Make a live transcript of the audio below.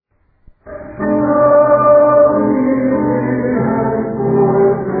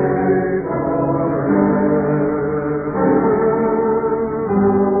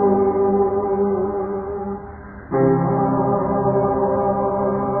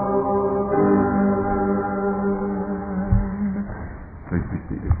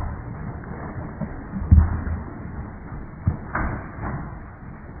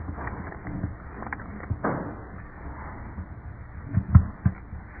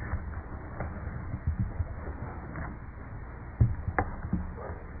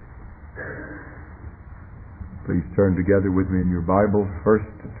Please turn together with me in your Bible first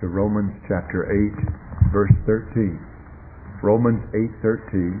to Romans chapter 8, verse 13. Romans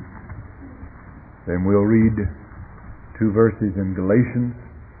 8:13. Then we'll read 2 verses in Galatians,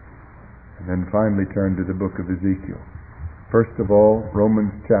 and then finally turn to the book of Ezekiel. First of all,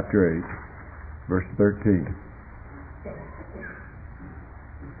 Romans chapter 8, verse 13.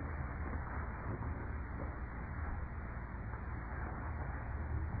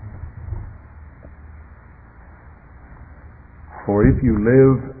 For if you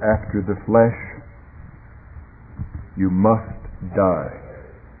live after the flesh, you must die.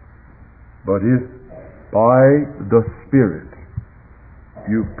 But if by the Spirit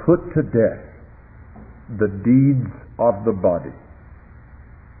you put to death the deeds of the body,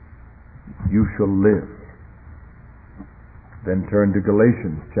 you shall live. Then turn to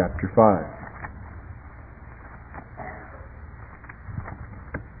Galatians chapter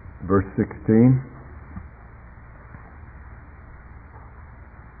 5, verse 16.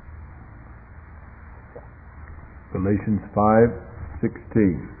 Galatians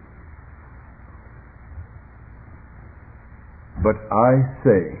 5:16. But I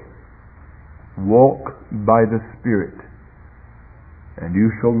say, walk by the Spirit, and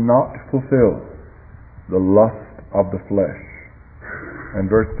you shall not fulfill the lust of the flesh. And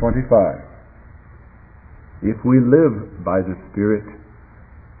verse 25. If we live by the Spirit,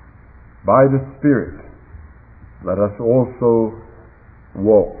 let us also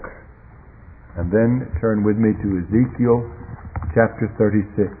walk. And then turn with me to Ezekiel chapter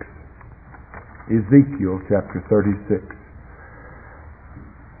 36. Ezekiel chapter 36.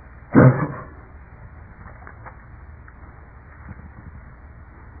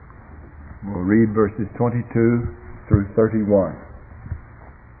 We'll read verses 22 through 31.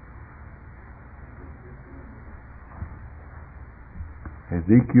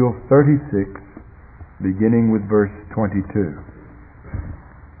 Ezekiel 36, beginning with verse 22.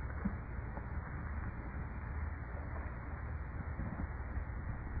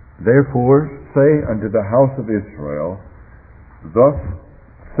 Therefore say unto the house of Israel, Thus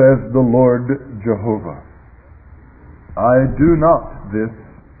says the Lord Jehovah, I do not this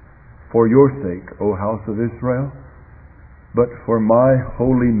for your sake, O house of Israel, but for my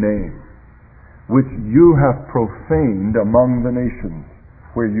holy name, which you have profaned among the nations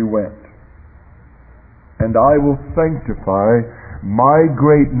where you went. And I will sanctify my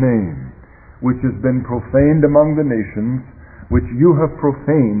great name, which has been profaned among the nations, which you have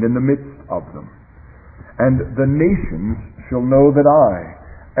profaned in the midst of them. And the nations shall know that I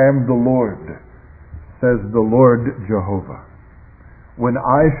am the Lord, says the Lord Jehovah, when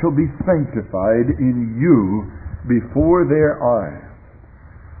I shall be sanctified in you before their eyes.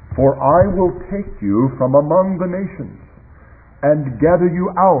 For I will take you from among the nations, and gather you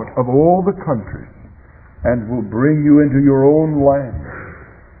out of all the countries, and will bring you into your own land.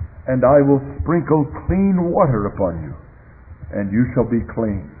 And I will sprinkle clean water upon you, and you shall be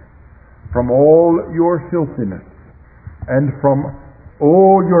clean. From all your filthiness and from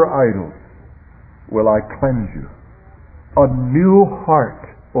all your idols will I cleanse you. A new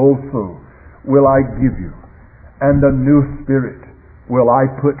heart also will I give you, and a new spirit will I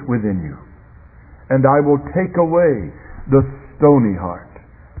put within you. And I will take away the stony heart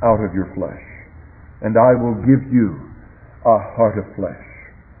out of your flesh, and I will give you a heart of flesh.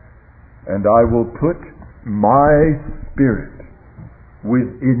 And I will put my Spirit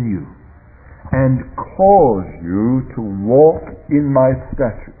within you, and cause you to walk in my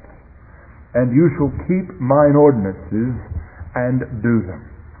statutes, and you shall keep mine ordinances and do them.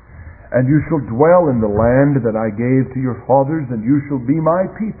 And you shall dwell in the land that I gave to your fathers, and you shall be my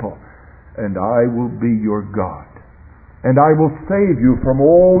people, and I will be your God. And I will save you from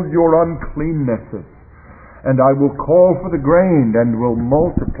all your uncleannesses, and I will call for the grain, and will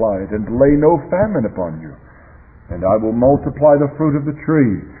multiply it, and lay no famine upon you. And I will multiply the fruit of the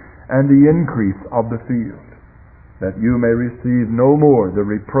tree and the increase of the field, that you may receive no more the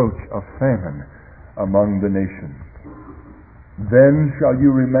reproach of famine among the nations. Then shall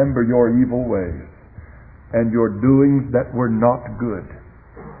you remember your evil ways, and your doings that were not good,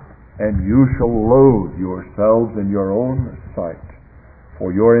 and you shall loathe yourselves in your own sight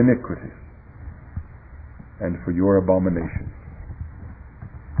for your iniquities and for your abominations.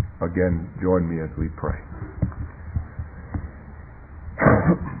 Again, join me as we pray.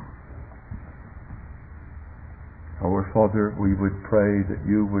 Our Father, we would pray that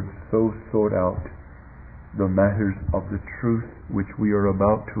you would so sort out the matters of the truth which we are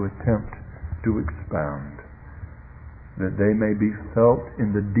about to attempt to expound, that they may be felt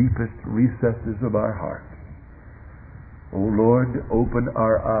in the deepest recesses of our hearts, O Lord, open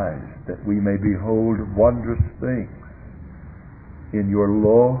our eyes that we may behold wondrous things in your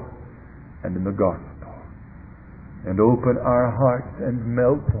law and in the gospel. And open our hearts and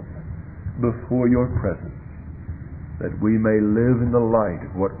melt them before your presence, that we may live in the light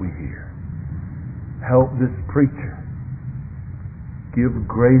of what we hear. Help this preacher. Give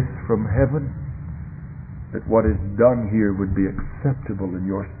grace from heaven that what is done here would be acceptable in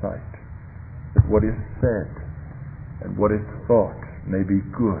your sight, that what is said and what is thought may be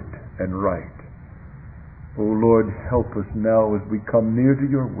good and right. O Lord, help us now as we come near to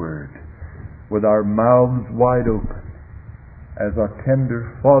your word with our mouths wide open, as a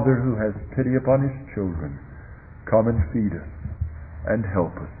tender father who has pity upon his children. Come and feed us and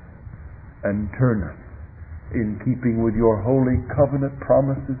help us and turn us in keeping with your holy covenant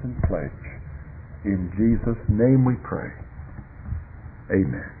promises and pledge. In Jesus' name we pray.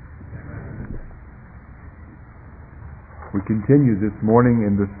 Amen. We continue this morning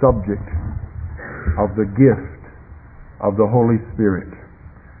in the subject of the gift of the Holy Spirit.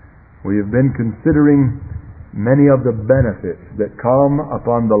 We have been considering many of the benefits that come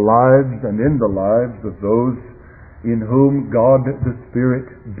upon the lives and in the lives of those in whom God the Spirit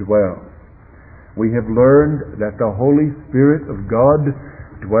dwells. We have learned that the Holy Spirit of God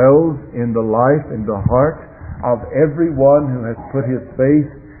dwells in the life and the heart of everyone who has put his faith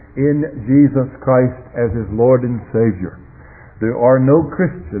in Jesus Christ as his Lord and Savior. There are no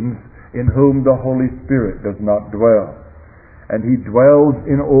Christians in whom the Holy Spirit does not dwell. And he dwells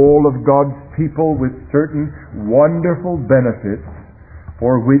in all of God's people with certain wonderful benefits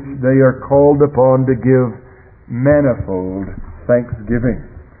for which they are called upon to give manifold thanksgiving.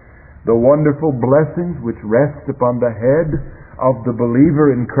 The wonderful blessings which rest upon the head of the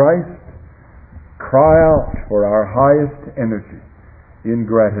believer in Christ cry out for our highest energy in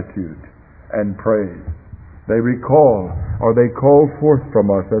gratitude and praise. They recall, or they call forth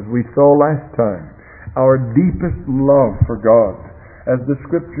from us, as we saw last time, our deepest love for God. As the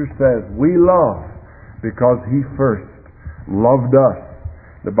Scripture says, we love because he first loved us.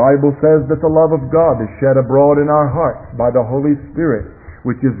 The Bible says that the love of God is shed abroad in our hearts by the Holy Spirit,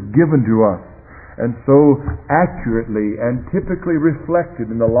 which is given to us, and so accurately and typically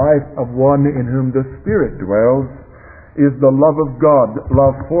reflected in the life of one in whom the Spirit dwells is the love of God,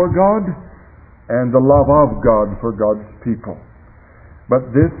 love for God, and the love of God for God's people.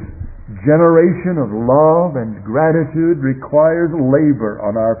 But this generation of love and gratitude requires labor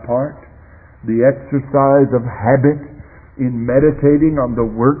on our part, the exercise of habit in meditating on the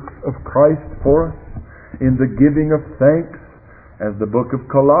works of Christ for us, in the giving of thanks. As the book of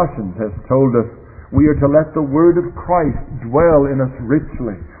Colossians has told us, we are to let the word of Christ dwell in us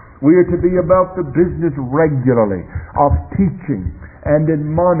richly. We are to be about the business regularly of teaching and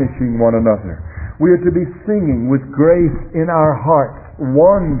admonishing one another. We are to be singing with grace in our hearts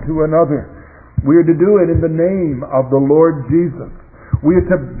one to another. We are to do it in the name of the Lord Jesus. We are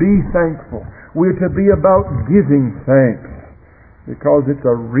to be thankful. We are to be about giving thanks, because it's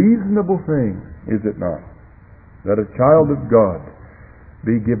a reasonable thing, is it not, that a child of God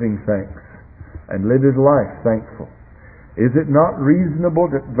be giving thanks and live his life thankful? Is it not reasonable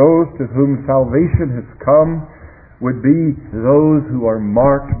that those to whom salvation has come would be those who are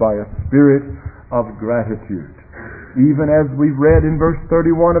marked by a spirit of gratitude? Even as we read in verse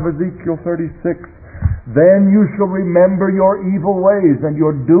 31 of Ezekiel 36, then you shall remember your evil ways and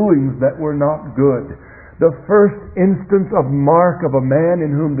your doings that were not good. The first instance of mark of a man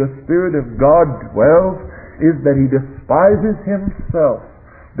in whom the Spirit of God dwells is that he despises himself,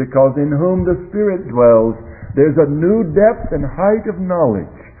 because in whom the Spirit dwells, there's a new depth and height of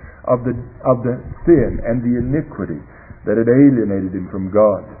knowledge of the sin and the iniquity that had alienated him from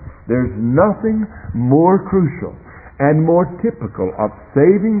God. There's nothing more crucial and more typical of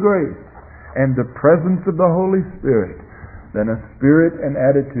saving grace and the presence of the Holy Spirit than a spirit and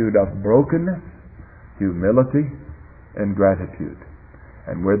attitude of brokenness, humility, and gratitude.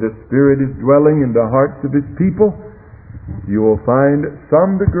 And where the Spirit is dwelling in the hearts of his people, you will find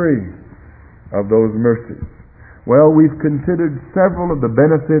some degree of those mercies. Well, we've considered several of the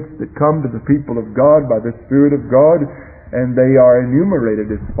benefits that come to the people of God by the Spirit of God, and they are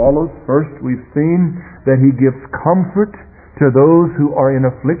enumerated as follows. First, we've seen that he gives comfort to those who are in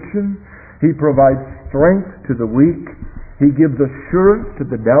affliction. He provides strength to the weak. He gives assurance to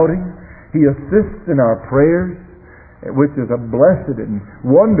the doubting. He assists in our prayers, which is a blessed and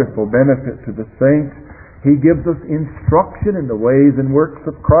wonderful benefit to the saints. He gives us instruction in the ways and works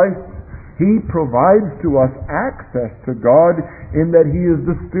of Christ. He provides to us access to God in that he is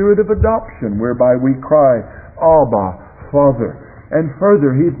the Spirit of adoption, whereby we cry, Abba, Father. And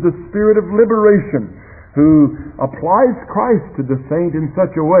further, he's the Spirit of liberation, who applies Christ to the saint in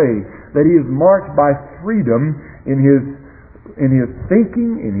such a way that he is marked by freedom in his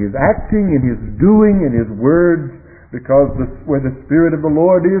thinking, in his acting, in his doing, in his words, because where the Spirit of the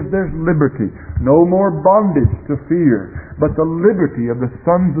Lord is, there's liberty. No more bondage to fear, but the liberty of the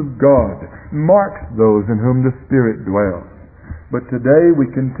sons of God marks those in whom the Spirit dwells. But today we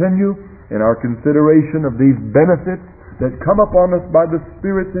continue in our consideration of these benefits that come upon us by the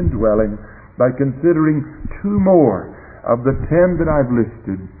Spirit's indwelling by considering two more of the 10 that I've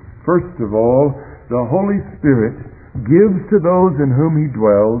listed. First of all, the Holy Spirit gives to those in whom He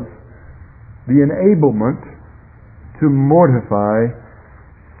dwells the enablement to mortify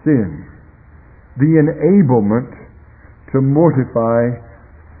sin. The enablement to mortify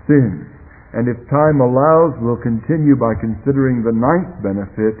sin. And if time allows, we'll continue by considering the 9th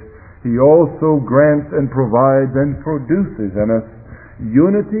benefit. He also grants and provides and produces in us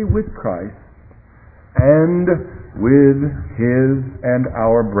unity with Christ and with His and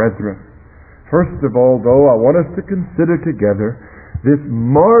our brethren. First of all, though, I want us to consider together this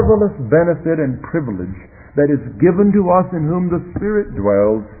marvelous benefit and privilege that is given to us in whom the Spirit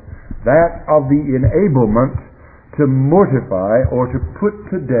dwells, that of the enablement to mortify or to put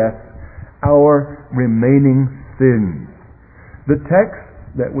to death our remaining sins. The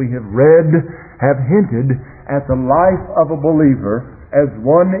texts that we have read have hinted at the life of a believer as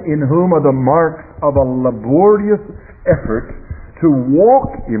one in whom are the marks of a laborious effort to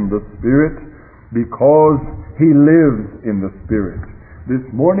walk in the Spirit because he lives in the Spirit. This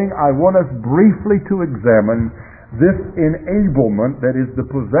morning I want us briefly to examine this enablement that is the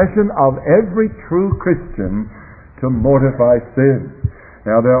possession of every true Christian to mortify sin.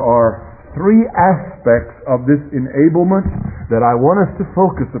 Now there are 3 aspects of this enablement that I want us to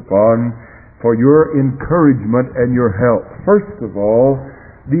focus upon for your encouragement and your help. First of all,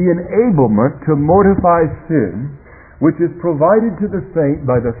 the enablement to mortify sin, which is provided to the saint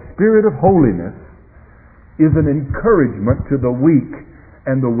by the Spirit of holiness, is an encouragement to the weak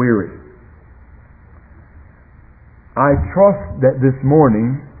and the weary. I trust that this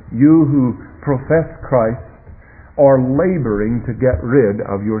morning you who profess Christ are laboring to get rid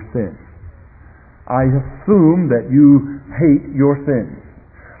of your sins. I assume that you hate your sins.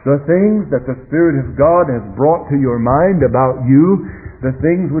 The things that the Spirit of God has brought to your mind about you, the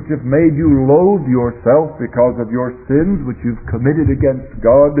things which have made you loathe yourself because of your sins which you've committed against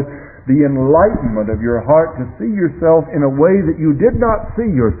God, the enlightenment of your heart to see yourself in a way that you did not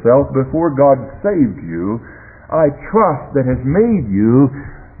see yourself before God saved you, I trust that has made you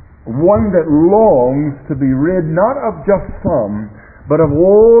one that longs to be rid not of just some, but of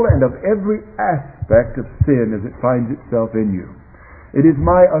all and of every aspect of sin as it finds itself in you. It is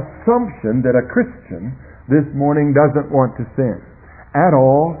my assumption that a Christian this morning doesn't want to sin at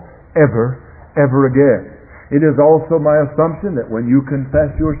all, ever again. It is also my assumption that when you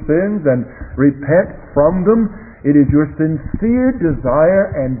confess your sins and repent from them, it is your sincere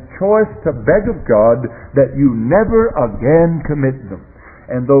desire and choice to beg of God that you never again commit them.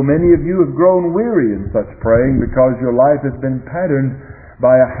 And though many of you have grown weary in such praying because your life has been patterned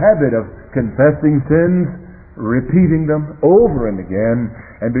by a habit of confessing sins, repeating them over and again,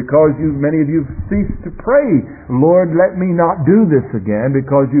 and because many of you have ceased to pray, Lord, let me not do this again,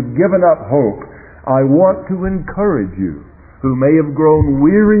 because you've given up hope, I want to encourage you who may have grown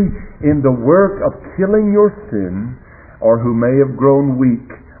weary in the work of killing your sin, or who may have grown weak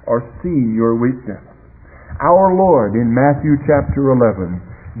or seen your weakness. Our Lord in Matthew chapter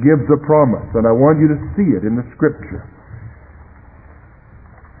 11 gives a promise, and I want you to see it in the Scripture.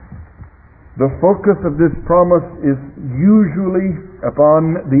 The focus of this promise is usually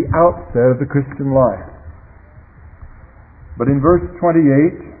upon the outset of the Christian life. But in verse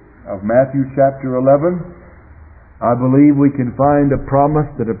 28 of Matthew chapter 11, I believe we can find a promise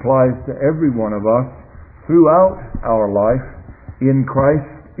that applies to every one of us throughout our life in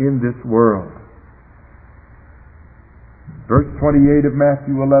Christ in this world. Verse 28 of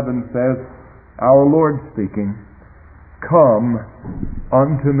Matthew 11 says, our Lord speaking, "Come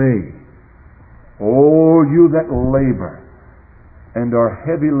unto me, all you that labor and are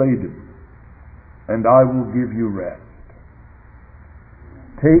heavy laden, and I will give you rest.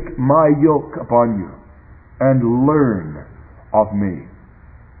 Take my yoke upon you, and learn of me.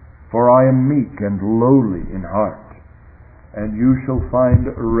 For I am meek and lowly in heart, and you shall find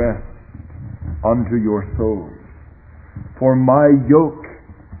rest unto your souls. For my yoke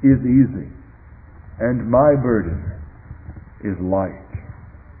is easy, and my burden is light."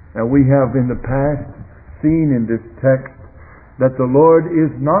 Now we have in the past seen in this text that the Lord is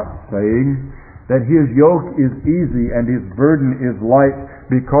not saying that His yoke is easy and His burden is light,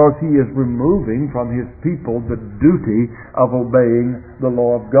 because He is removing from His people the duty of obeying the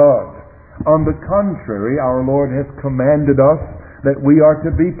law of God. On the contrary, our Lord has commanded us that we are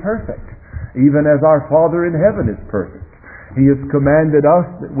to be perfect, even as our Father in heaven is perfect. He has commanded us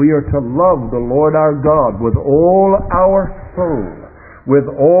that we are to love the Lord our God with all our soul, with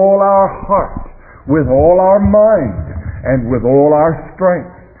all our heart, with all our mind, and with all our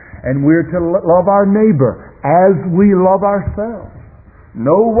strength. And we're to love our neighbor as we love ourselves.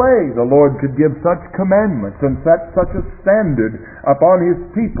 No way the Lord could give such commandments and set such a standard upon His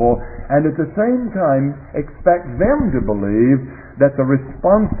people and at the same time expect them to believe that the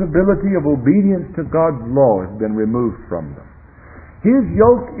responsibility of obedience to God's law has been removed from them. His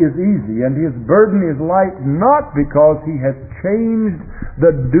yoke is easy and His burden is light, not because He has changed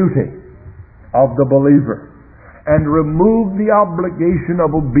the duty of the believer and removed the obligation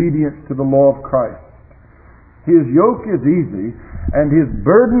of obedience to the law of Christ. His yoke is easy and His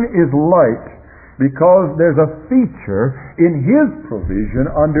burden is light because there's a feature in His provision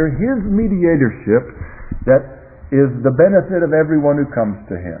under His mediatorship that is the benefit of everyone who comes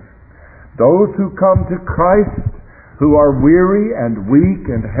to Him. Those who come to Christ, who are weary and weak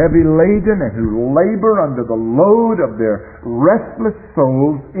and heavy laden and who labor under the load of their restless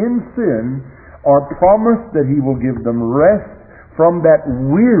souls in sin, are promised that He will give them rest from that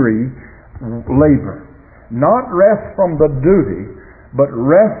weary labor. Not rest from the duty, but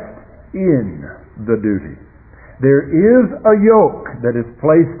rest in the duty. There is a yoke that is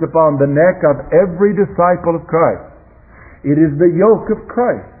placed upon the neck of every disciple of Christ. It is the yoke of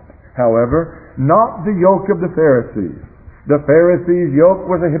Christ, however, not the yoke of the Pharisees. The Pharisees' yoke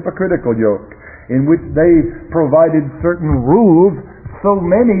was a hypocritical yoke in which they provided certain rules, so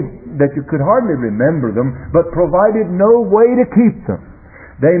many that you could hardly remember them, but provided no way to keep them.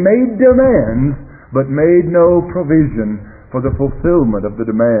 They made demands, but made no provision for the fulfillment of the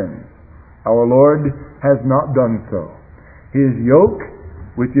demands. Our Lord has not done so. His yoke,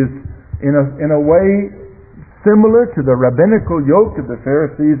 which is in a way similar to the rabbinical yoke of the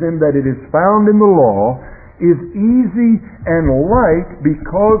Pharisees in that it is found in the law, is easy and light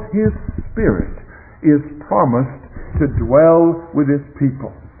because His Spirit is promised to dwell with His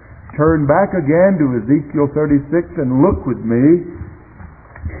people. Turn back again to Ezekiel 36 and look with me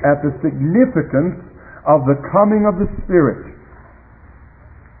at the significance of the coming of the Spirit.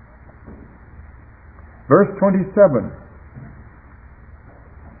 Verse 27.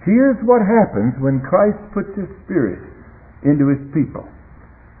 Here's what happens when Christ puts His Spirit into His people.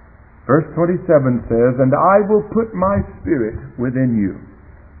 Verse 27 says, "And I will put my Spirit within you."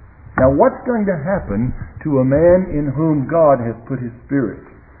 Now what's going to happen to a man in whom God has put His Spirit?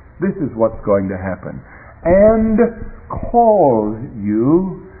 This is what's going to happen. "And cause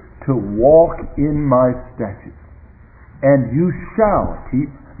you to walk in my statutes, and you shall keep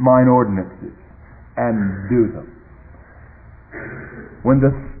mine ordinances, and do them." When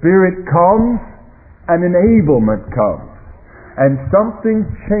the Spirit comes, an enablement comes, and something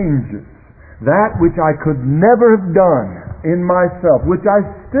changes. That which I could never have done in myself, which I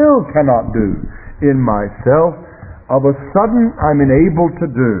still cannot do in myself, of a sudden I'm enabled to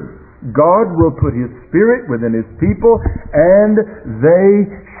do. God will put His Spirit within His people, and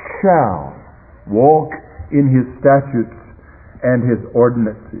they shall walk in His statutes and His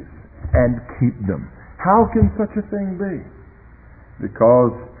ordinances and keep them. How can such a thing be?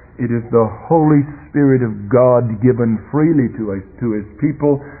 Because it is the Holy Spirit of God given freely to His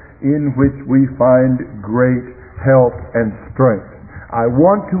people, in which we find great help and strength. I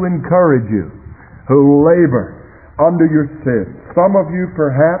want to encourage you who labor under your sin. Some of you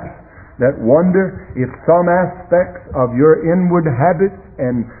perhaps that wonder if some aspects of your inward habits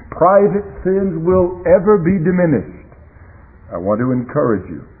and private sins will ever be diminished. I want to encourage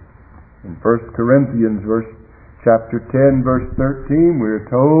you. In 1 Corinthians chapter 10, verse 13, we are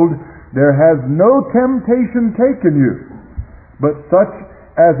told, "There has no temptation taken you, but such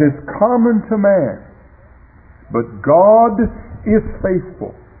as is common to man. But God is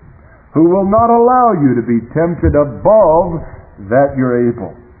faithful, who will not allow you to be tempted above that you're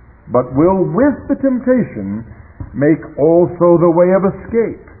able, but will with the temptation make also the way of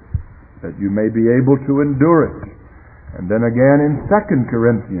escape, that you may be able to endure it." And then again in 2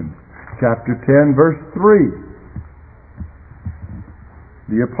 Corinthians chapter 10, verse 3.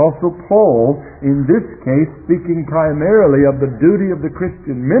 The Apostle Paul, in this case, speaking primarily of the duty of the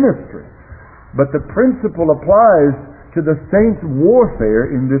Christian ministry, but the principle applies to the saints'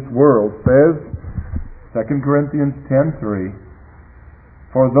 warfare in this world, says, 2 Corinthians 10:3,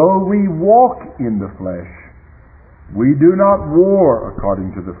 "For though we walk in the flesh, we do not war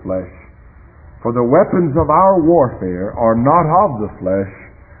according to the flesh. For the weapons of our warfare are not of the flesh,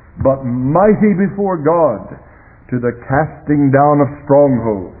 but mighty before God to the casting down of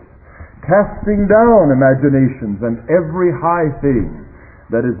strongholds, casting down imaginations and every high thing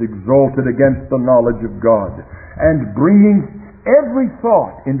that is exalted against the knowledge of God, and bringing every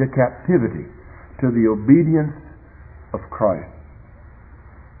thought into captivity to the obedience of Christ.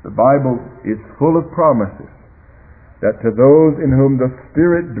 The Bible is full of promises that to those in whom the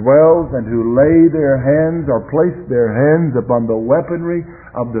Spirit dwells and who lay their hands or place their hands upon the weaponry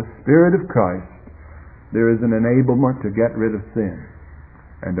of the Spirit of Christ, there is an enablement to get rid of sin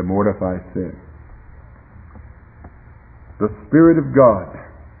and to mortify sin. The Spirit of God,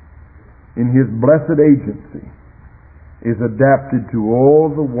 in His blessed agency, is adapted to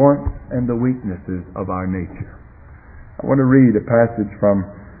all the wants and the weaknesses of our nature. I want to read a passage from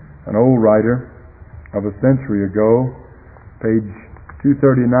an old writer of a century ago, page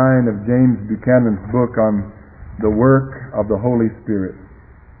 239 of James Buchanan's book on the work of the Holy Spirit.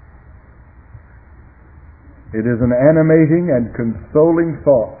 It is an animating and consoling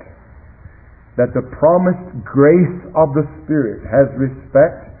thought that the promised grace of the Spirit has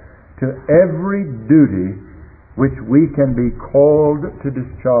respect to every duty which we can be called to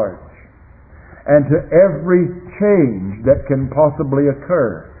discharge, and to every change that can possibly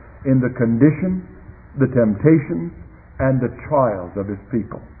occur in the condition, the temptations, and the trials of His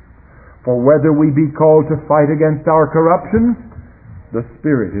people. For whether we be called to fight against our corruptions, the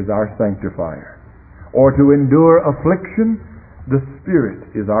Spirit is our sanctifier. Or to endure affliction, the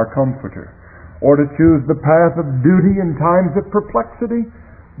Spirit is our comforter. Or to choose the path of duty in times of perplexity,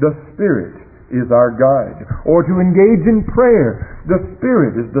 the Spirit is our guide. Or to engage in prayer, the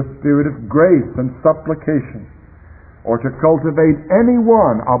Spirit is the Spirit of grace and supplication. Or to cultivate any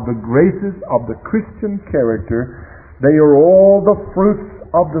one of the graces of the Christian character, they are all the fruits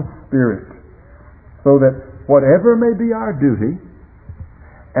of the Spirit. So that whatever may be our duty,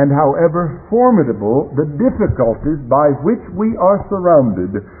 and however formidable the difficulties by which we are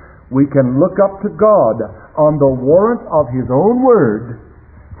surrounded, we can look up to God on the warrant of His own word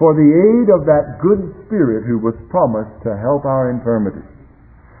for the aid of that good Spirit who was promised to help our infirmities,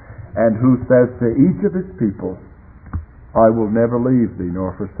 and who says to each of His people, I will never leave thee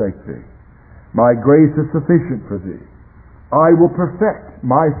nor forsake thee. My grace is sufficient for thee. I will perfect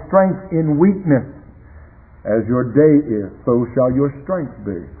my strength in weakness. As your day is, so shall your strength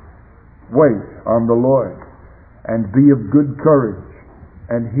be. Wait on the Lord, and be of good courage,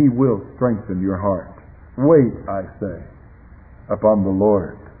 and He will strengthen your heart. Wait, I say, upon the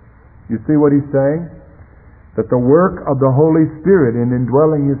Lord. You see what he's saying? That the work of the Holy Spirit in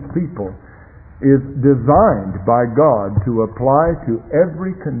indwelling His people is designed by God to apply to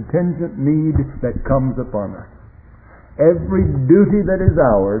every contingent need that comes upon us. Every duty that is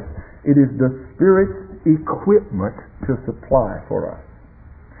ours, it is the Spirit's equipment to supply for us.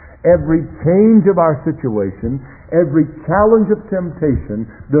 Every change of our situation, every challenge of temptation,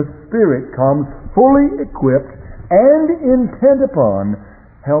 the Spirit comes fully equipped and intent upon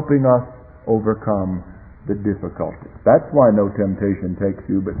helping us overcome the difficulty. That's why no temptation takes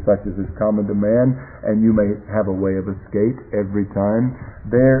you but such as is common to man, and you may have a way of escape every time.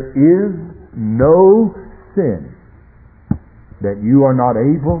 There is no sin that you are not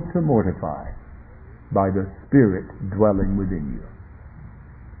able to mortify by the Spirit dwelling within you.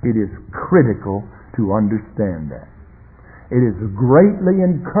 It is critical to understand that. It is greatly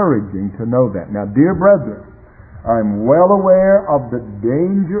encouraging to know that. Now, dear brethren, I'm well aware of the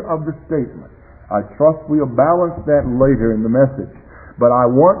danger of the statement. I trust we'll balance that later in the message. But I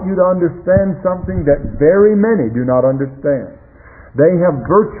want you to understand something that very many do not understand. They have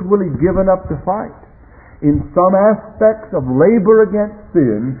virtually given up the fight in some aspects of labor against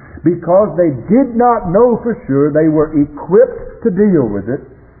sin because they did not know for sure they were equipped to deal with it.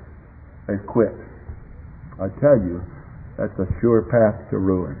 They quit. I tell you, that's a sure path to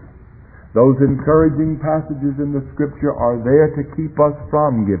ruin. Those encouraging passages in the Scripture are there to keep us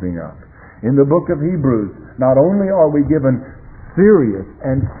from giving up. In the book of Hebrews, not only are we given serious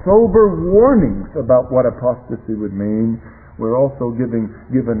and sober warnings about what apostasy would mean, we're also given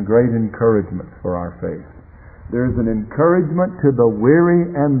great encouragement for our faith. There's an encouragement to the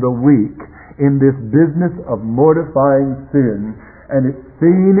weary and the weak in this business of mortifying sin, and it's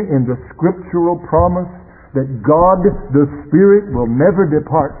seen in the scriptural promise that God, the Spirit, will never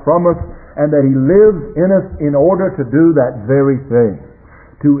depart from us, and that He lives in us in order to do that very thing,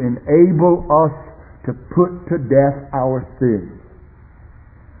 to enable us to put to death our sins.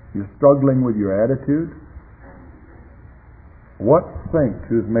 You're struggling with your attitude? What saint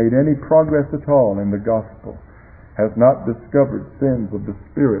who's made any progress at all in the gospel has not discovered sins of the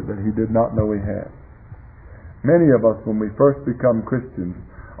Spirit that he did not know he had. Many of us, when we first become Christians,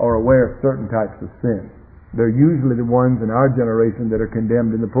 are aware of certain types of sin. They're usually the ones in our generation that are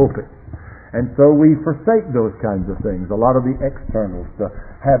condemned in the pulpit. And so we forsake those kinds of things. A lot of the externals, the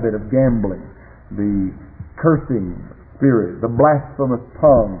habit of gambling, the cursing spirit, the blasphemous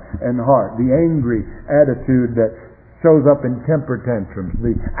tongue and heart, the angry attitude that shows up in temper tantrums,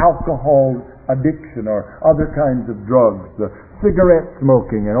 the alcohol addiction or other kinds of drugs, the cigarette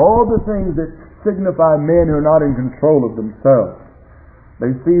smoking, and all the things that signify men who are not in control of themselves.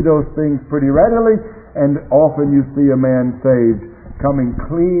 They see those things pretty readily, and often you see a man saved coming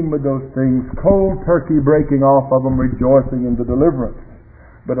clean with those things, cold turkey breaking off of them, rejoicing in the deliverance.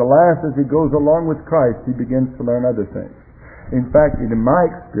 But alas, as he goes along with Christ, he begins to learn other things. In fact, in my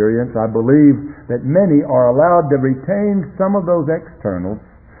experience, I believe that many are allowed to retain some of those externals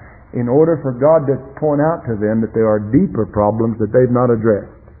in order for God to point out to them that there are deeper problems that they've not addressed.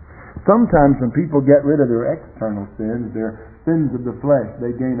 Sometimes when people get rid of their external sins, their sins of the flesh,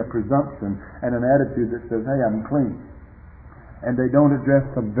 they gain a presumption and an attitude that says, hey, I'm clean. And they don't address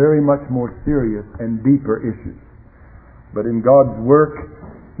some very much more serious and deeper issues. But in God's work,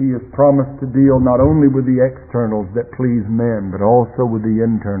 He has promised to deal not only with the externals that please men, but also with the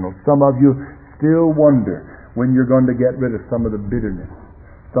internals. Some of you still wonder when you're going to get rid of some of the bitterness,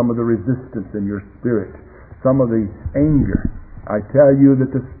 some of the resistance in your spirit, some of the anger. I tell you that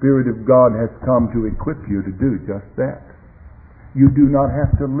the Spirit of God has come to equip you to do just that. You do not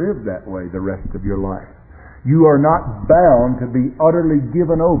have to live that way the rest of your life. You are not bound to be utterly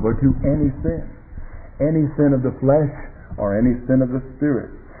given over to any sin of the flesh or any sin of the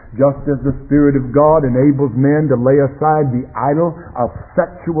Spirit. Just as the Spirit of God enables men to lay aside the idol of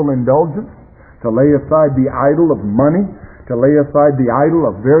sexual indulgence, to lay aside the idol of money, to lay aside the idol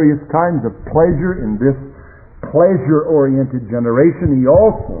of various kinds of pleasure in this pleasure-oriented generation, He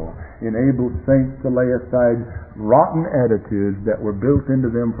also enables saints to lay aside rotten attitudes that were built into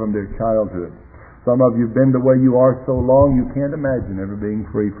them from their childhood. Some of you have been the way you are so long you can't imagine ever being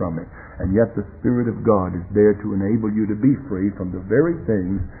free from it. And yet the Spirit of God is there to enable you to be free from the very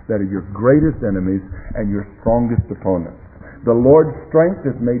things that are your greatest enemies and your strongest opponents. The Lord's strength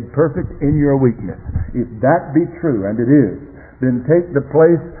is made perfect in your weakness. If that be true, and it is, then take the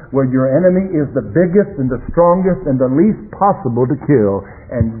place where your enemy is the biggest and the strongest and the least possible to kill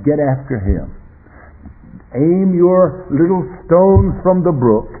and get after him. Aim your little stones from the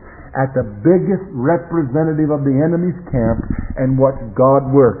brook at the biggest representative of the enemy's camp and watch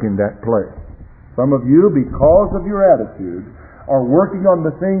God work in that place. Some of you, because of your attitude, are working on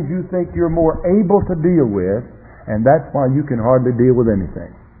the things you think you're more able to deal with, and that's why you can hardly deal with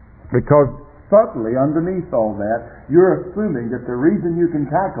anything. Because subtly, underneath all that, you're assuming that the reason you can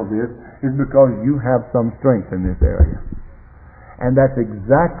tackle this is because you have some strength in this area. And that's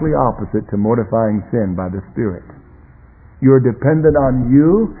exactly opposite to mortifying sin by the Spirit. You're dependent on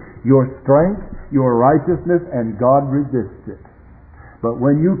you, your strength, your righteousness, and God resists it. But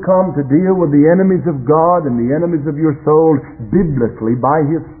when you come to deal with the enemies of God and the enemies of your soul biblically by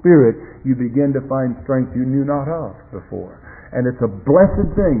His Spirit, you begin to find strength you knew not of before. And it's a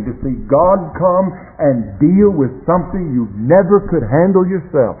blessed thing to see God come and deal with something you never could handle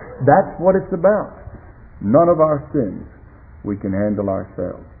yourself. That's what it's about. None of our sins we can handle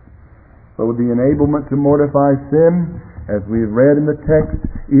ourselves. So with the enablement to mortify sin, as we've read in the text,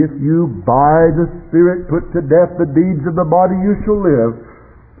 if you by the Spirit put to death the deeds of the body, you shall live,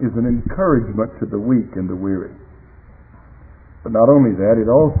 is an encouragement to the weak and the weary. But not only that, it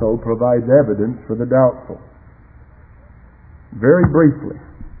also provides evidence for the doubtful. Very briefly,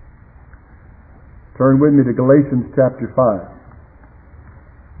 turn with me to Galatians chapter 5.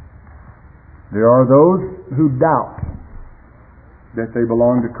 There are those who doubt that they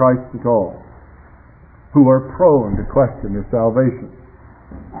belong to Christ at all, who are prone to question their salvation,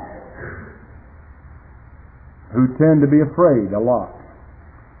 who tend to be afraid a lot,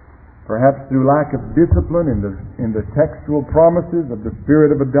 perhaps through lack of discipline in the textual promises of the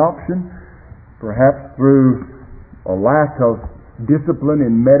Spirit of adoption, perhaps through a lack of discipline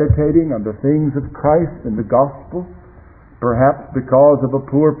in meditating on the things of Christ and the gospel, perhaps because of a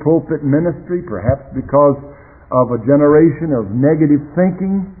poor pulpit ministry, perhaps because of a generation of negative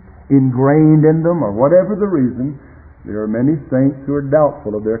thinking ingrained in them, or whatever the reason. There are many saints who are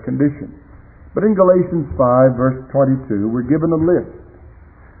doubtful of their condition. But in Galatians 5 verse 22, we're given a list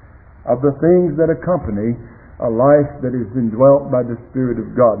of the things that accompany a life that is indwelt by the Spirit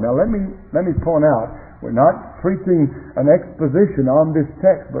of God. Now let me point out, we're not preaching an exposition on this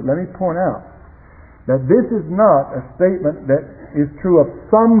text, but let me point out that this is not a statement that is true of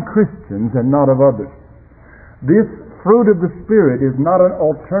some Christians and not of others. This fruit of the Spirit is not an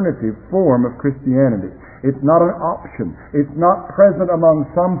alternative form of Christianity. It's not an option. It's not present among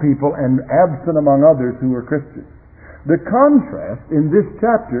some people and absent among others who are Christians. The contrast in this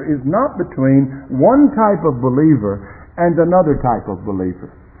chapter is not between one type of believer and another type of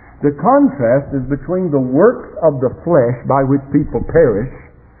believer. The contrast is between the works of the flesh by which people perish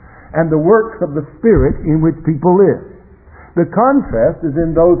and the works of the Spirit in which people live. The contrast is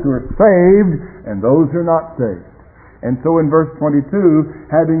in those who are saved and those who are not saved. And so in verse 22,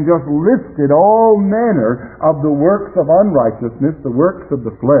 having just listed all manner of the works of unrighteousness, the works of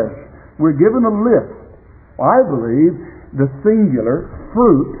the flesh, we're given a list. I believe the singular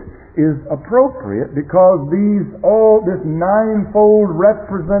fruit is appropriate because this ninefold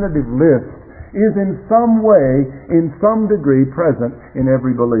representative list is in some way, in some degree, present in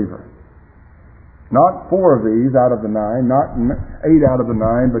every believer. Not 4 of these out of the 9, not 8 out of the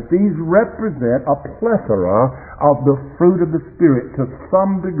 9, but these represent a plethora of the fruit of the Spirit to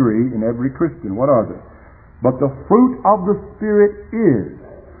some degree in every Christian. What are they? But the fruit of the Spirit is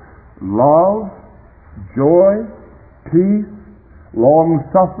love, joy, peace,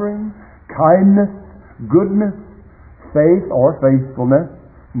 long-suffering, kindness, goodness, faith or faithfulness,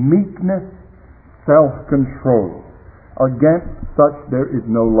 meekness, self-control. Against such there is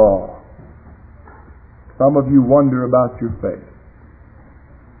no law. Some of you wonder about your faith.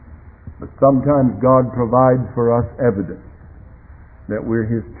 But sometimes God provides for us evidence that we're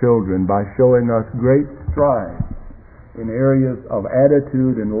His children by showing us great strides in areas of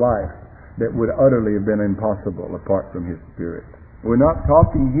attitude and life that would utterly have been impossible apart from His Spirit. We're not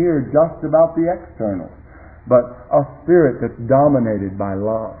talking here just about the external, but a spirit that's dominated by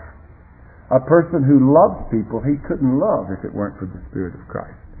love. A person who loves people he couldn't love if it weren't for the Spirit of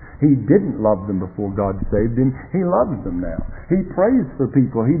Christ. He didn't love them before God saved him. He loves them now. He prays for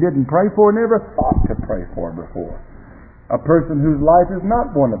people he didn't pray for, never thought to pray for before. A person whose life is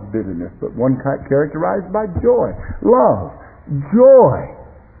not one of bitterness, but one characterized by joy, love, joy,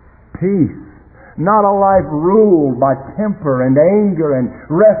 peace. Not a life ruled by temper and anger and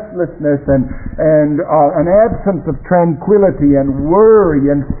restlessness and an absence of tranquility and worry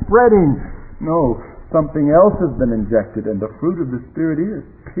and fretting. No, something else has been injected, and the fruit of the Spirit is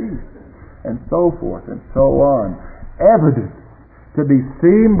peace, and so forth and so on. Evidence to be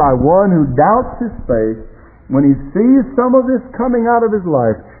seen by one who doubts his faith. When he sees some of this coming out of his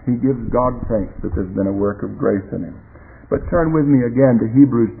life, he gives God thanks that there's been a work of grace in him. But turn with me again to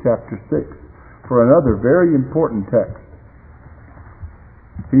Hebrews chapter 6 for another very important text.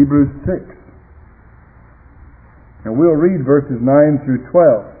 Hebrews 6. And we'll read verses 9 through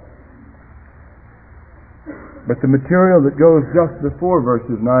 12. But the material that goes just before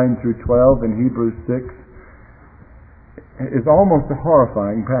verses 9 through 12 in Hebrews 6 is almost a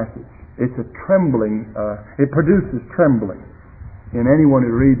horrifying passage. It's a trembling, it produces trembling in anyone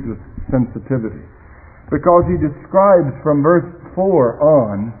who reads with sensitivity. Because he describes from verse 4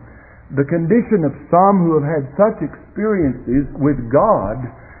 on the condition of some who have had such experiences with God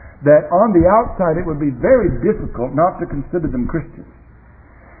that on the outside it would be very difficult not to consider them Christians.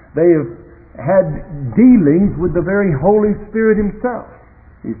 They have had dealings with the very Holy Spirit Himself.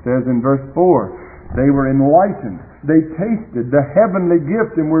 He says in verse 4, they were enlightened, they tasted the heavenly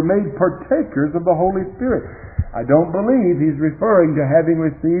gift and were made partakers of the Holy Spirit. I don't believe he's referring to having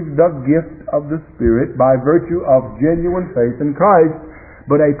received the gift of the Spirit by virtue of genuine faith in Christ,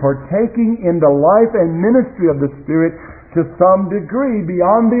 but a partaking in the life and ministry of the Spirit to some degree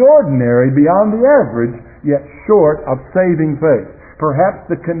beyond the ordinary, beyond the average, yet short of saving faith. Perhaps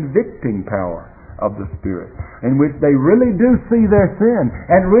the convicting power of the Spirit, in which they really do see their sin,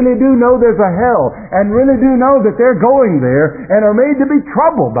 and really do know there's a hell, and really do know that they're going there, and are made to be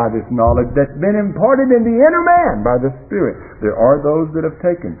troubled by this knowledge that's been imparted in the inner man by the Spirit. There are those that have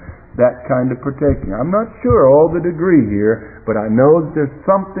taken that kind of partaking. I'm not sure all the degree here, but I know that there's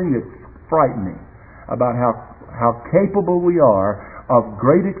something that's frightening about how capable we are of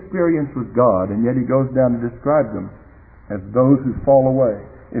great experience with God, and yet he goes down to describe them as those who fall away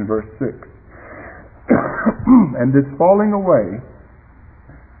in verse 6. And this falling away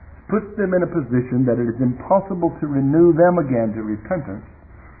puts them in a position that it is impossible to renew them again to repentance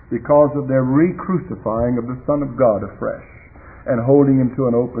because of their re-crucifying of the Son of God afresh and holding Him to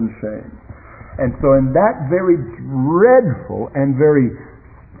an open shame. And so in that very dreadful and very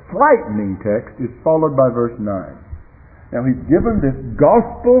frightening text is followed by verse 9. Now he's given this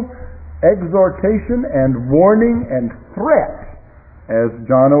gospel exhortation and warning and threat, as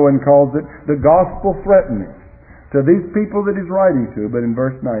John Owen calls it, the gospel threatening to these people that he's writing to. But in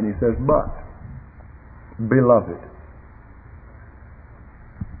verse 9 he says, but, beloved,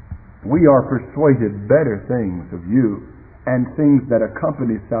 We are persuaded better things of you, and things that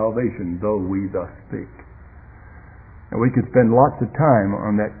accompany salvation, though we thus speak. And we could spend lots of time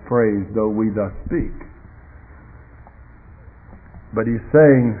on that phrase, though we thus speak. But he's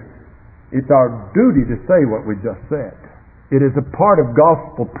saying it's our duty to say what we just said. It is a part of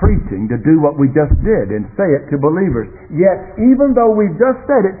gospel preaching to do what we just did and say it to believers. Yet, even though we've just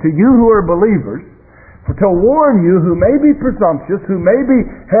said it to you who are believers, to warn you who may be presumptuous, who may be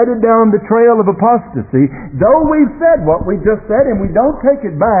headed down the trail of apostasy, though we've said what we just said and we don't take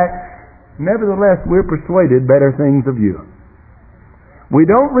it back, nevertheless we're persuaded better things of you. We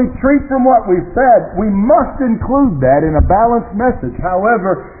don't retreat from what we've said. We must include that in a balanced message.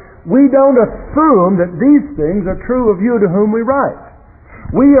 However, we don't assume that these things are true of you to whom we write.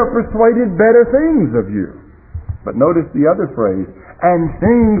 We are persuaded better things of you. But notice the other phrase, and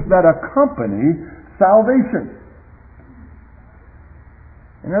things that accompany salvation.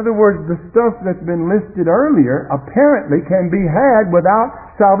 In other words, the stuff that's been listed earlier apparently can be had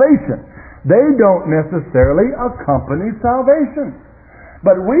without salvation. They don't necessarily accompany salvation.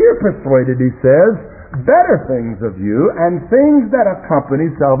 But we are persuaded, he says, better things of you and things that accompany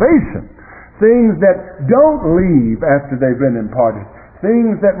salvation. Things that don't leave after they've been imparted.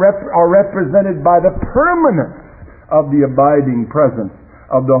 Things that are represented by the permanence of the abiding presence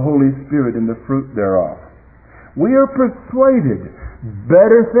of the Holy Spirit and the fruit thereof. We are persuaded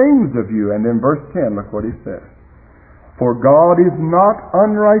better things of you. And in verse 10, look what he says. For God is not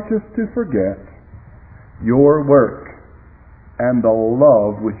unrighteous to forget your work and the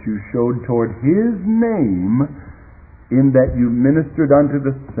love which you showed toward His name, in that you ministered unto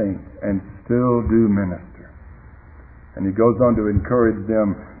the saints and still do minister. And he goes on to encourage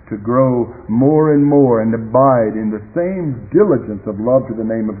them to grow more and more and abide in the same diligence of love to the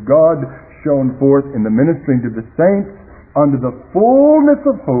name of God shown forth in the ministering to the saints unto the fullness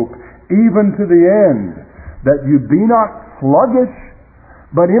of hope, even to the end, that you be not sluggish,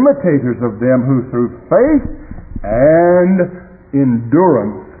 but imitators of them who through faith and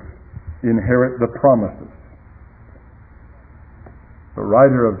endurance inherit the promises. The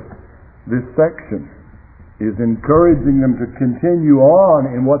writer of this section is encouraging them to continue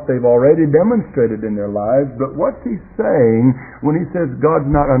on in what they've already demonstrated in their lives. But what's he saying when he says God's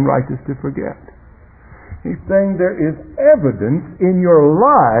not unrighteous to forget? He's saying there is evidence in your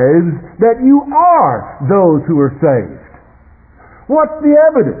lives that you are those who are saved. What's the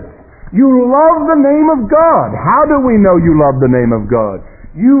evidence? You love the name of God. How do we know you love the name of God?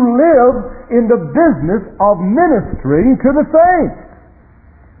 You live in the business of ministering to the saints.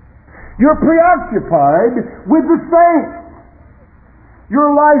 You're preoccupied with the saints.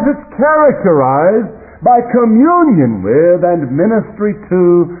 Your life is characterized by communion with and ministry to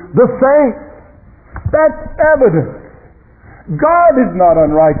the saints. That's evidence. God is not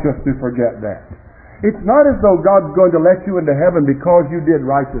unrighteous to forget that. It's not as though God's going to let you into heaven because you did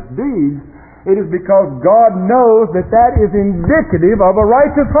righteous deeds. It is because God knows that that is indicative of a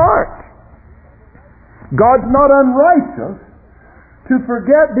righteous heart. God's not unrighteous to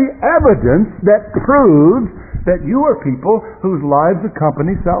forget the evidence that proves that you are people whose lives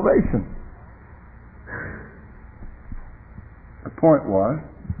accompany salvation. The point was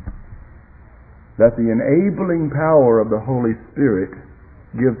that the enabling power of the Holy Spirit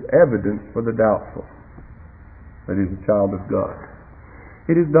gives evidence for the doubtful that he's a child of God.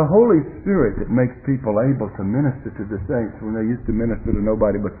 It is the Holy Spirit that makes people able to minister to the saints when they used to minister to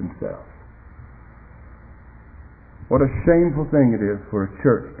nobody but themselves. What a shameful thing it is for a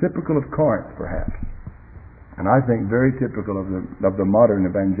church, typical of Corinth perhaps, and I think very typical of the modern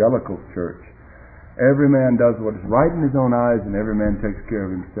evangelical church. Every man does what is right in his own eyes, and every man takes care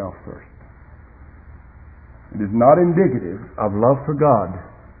of himself first. It is not indicative of love for God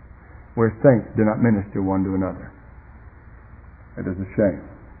where saints do not minister one to another. It is a shame.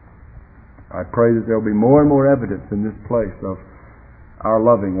 I pray that there will be more and more evidence in this place of our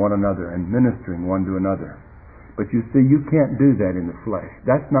loving one another and ministering one to another. But you see, you can't do that in the flesh.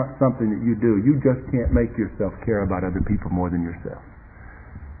 That's not something that you do. You just can't make yourself care about other people more than yourself.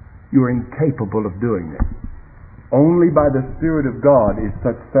 You are incapable of doing that. Only by the Spirit of God is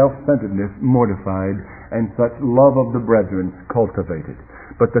such self-centeredness mortified and such love of the brethren cultivated.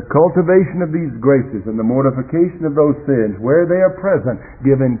 But the cultivation of these graces and the mortification of those sins, where they are present,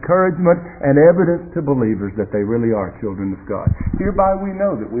 give encouragement and evidence to believers that they really are children of God. Hereby we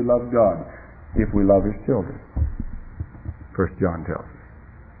know that we love God, if we love His children. 1 John tells us.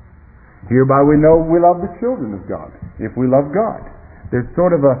 Hereby we know we love the children of God, if we love God. There's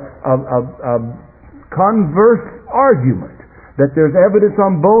sort of a converse argument that there's evidence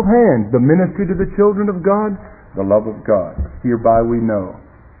on both hands. The ministry to the children of God, the love of God. Hereby we know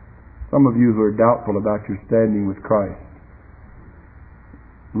Some of you who are doubtful about your standing with Christ,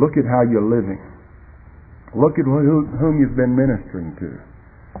 look at how you're living. Look at whom you've been ministering to.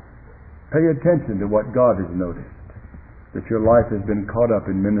 Pay attention to what God has noticed, that your life has been caught up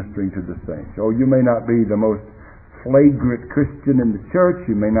in ministering to the saints. Oh, you may not be the most flagrant Christian in the church.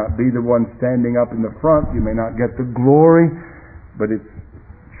 You may not be the one standing up in the front. You may not get the glory, but it's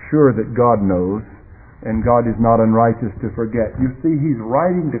sure that God knows, and God is not unrighteous to forget. You see, he's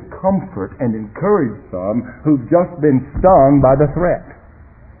writing to comfort and encourage some who've just been stung by the threat.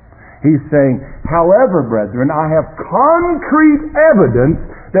 He's saying, however, brethren, I have concrete evidence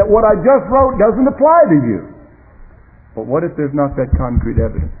that what I just wrote doesn't apply to you. But what if there's not that concrete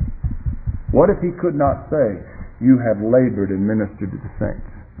evidence? What if he could not say, you have labored and ministered to the saints?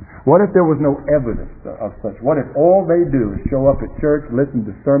 What if there was no evidence of such? What if all they do is show up at church, listen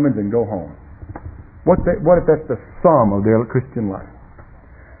to sermons, and go home? What if that's the sum of their Christian life?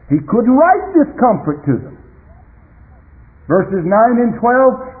 He could write this comfort to them. Verses 9 and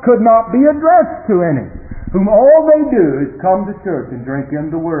 12 could not be addressed to any, whom all they do is come to church and drink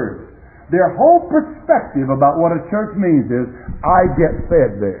in the Word. Their whole perspective about what a church means is, I get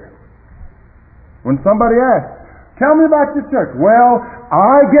fed there. When somebody asks, tell me about your church. Well,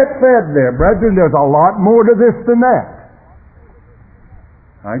 I get fed there. Brethren, there's a lot more to this than that.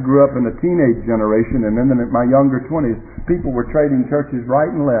 I grew up in the teenage generation, and then in my younger 20s, people were trading churches right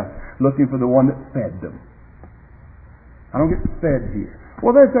and left, looking for the one that fed them. I don't get fed here.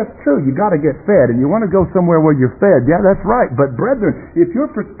 Well, that's true. You got to get fed, and you want to go somewhere where you're fed. Yeah, that's right. But brethren, if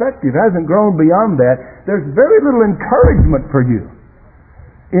your perspective hasn't grown beyond that, there's very little encouragement for you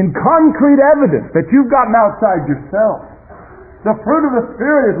in concrete evidence that you've gotten outside yourself. The fruit of the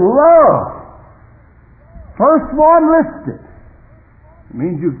Spirit is love. First one listed. It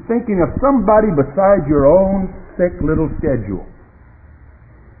means you're thinking of somebody besides your own sick little schedule.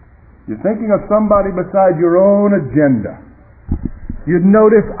 You're thinking of somebody beside your own agenda. You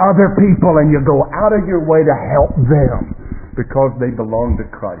notice other people and you go out of your way to help them because they belong to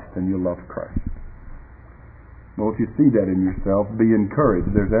Christ and you love Christ. Well, if you see that in yourself, be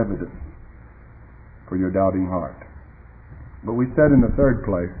encouraged. There's evidence for your doubting heart. But we said in the third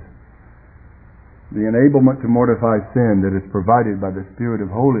place, the enablement to mortify sin that is provided by the Spirit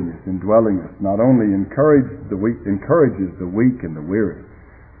of holiness indwelling us not only encourages the weak and the weary,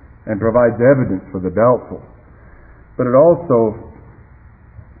 and provides evidence for the doubtful, but it also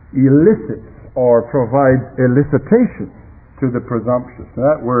elicits or provides elicitation to the presumptuous.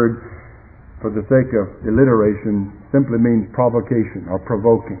 Now, that word, for the sake of alliteration, simply means provocation or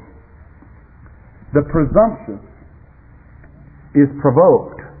provoking. The presumptuous is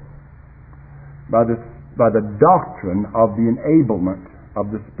provoked by the doctrine of the enablement of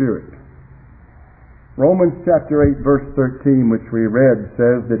the Spirit. Romans chapter 8 verse 13, which we read,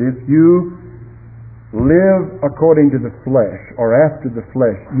 says that if you live according to the flesh or after the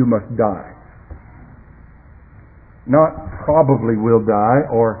flesh, you must die. Not probably will die,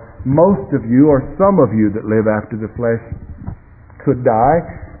 or most of you or some of you that live after the flesh could die.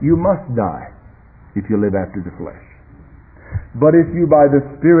 You must die if you live after the flesh. But if you by the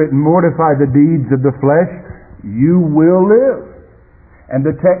Spirit mortify the deeds of the flesh, you will live. And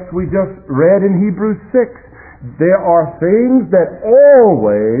the text we just read in Hebrews 6, there are things that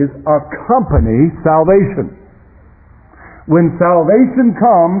always accompany salvation. When salvation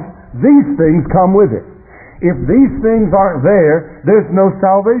comes, these things come with it. If these things aren't there, there's no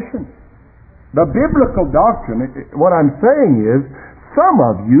salvation. The biblical doctrine, what I'm saying is, some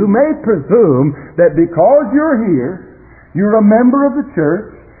of you may presume that because you're here, you're a member of the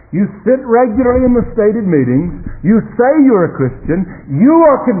church, you sit regularly in the stated meetings, you say you're a Christian, you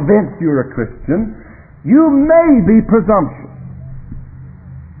are convinced you're a Christian, you may be presumptuous.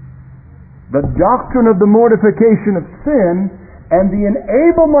 The doctrine of the mortification of sin and the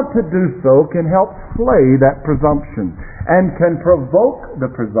enablement to do so can help slay that presumption and can provoke the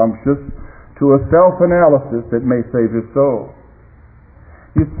presumptuous to a self-analysis that may save his soul.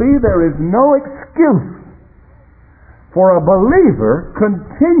 You see, there is no excuse for a believer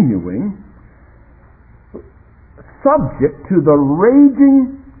continuing subject to the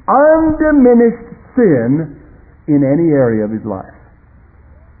raging, undiminished sin in any area of his life.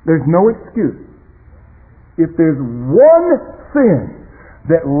 There's no excuse. If there's one sin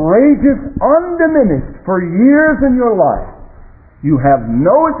that rages undiminished for years in your life, you have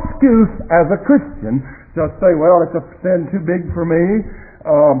no excuse as a Christian to say, well, it's a sin too big for me.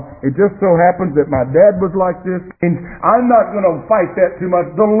 It just so happens that my dad was like this, and I'm not going to fight that too much.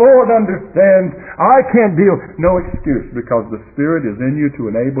 The Lord understands. I can't deal. No excuse, because the Spirit is in you to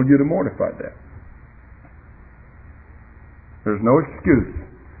enable you to mortify that. There's no excuse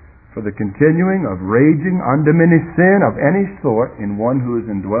for the continuing of raging, undiminished sin of any sort in one who is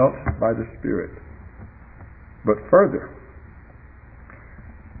indwelt by the Spirit. But further,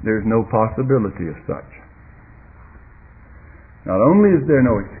 there's no possibility of such. Not only is there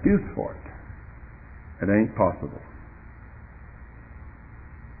no excuse for it, it ain't possible.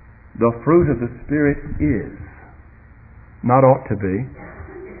 The fruit of the Spirit is, not ought to be,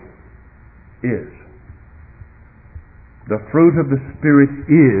 is. The fruit of the Spirit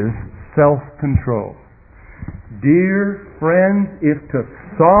is self-control. Dear friends, if to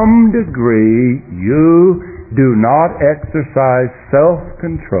some degree you do not exercise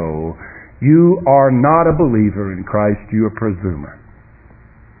self-control, you are not a believer in Christ, you are a presumer.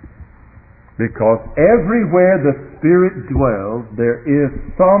 Because everywhere the Spirit dwells, there is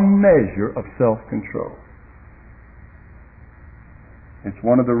some measure of self-control. It's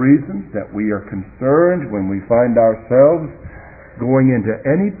one of the reasons that we are concerned when we find ourselves going into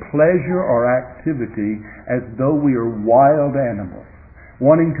any pleasure or activity as though we are wild animals,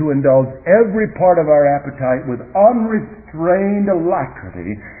 wanting to indulge every part of our appetite with unrestrained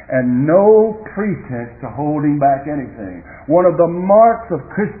alacrity and no pretense to holding back anything. One of the marks of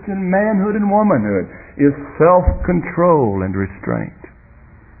Christian manhood and womanhood is self-control and restraint.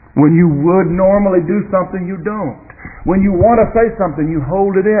 When you would normally do something, you don't. When you want to say something, you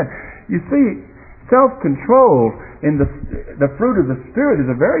hold it in. You see, self-control in the fruit of the Spirit is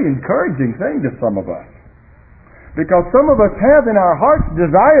a very encouraging thing to some of us. Because some of us have in our hearts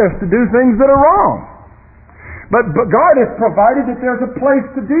desires to do things that are wrong. But God has provided that there's a place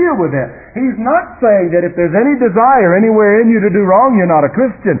to deal with it. He's not saying that if there's any desire anywhere in you to do wrong, you're not a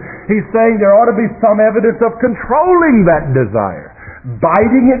Christian. He's saying there ought to be some evidence of controlling that desire,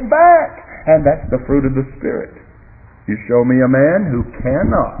 biting it back. And that's the fruit of the Spirit. You show me a man who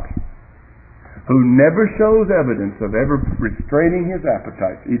cannot, who never shows evidence of ever restraining his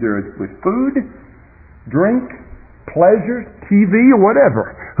appetites, either with food, drink, pleasures, TV, or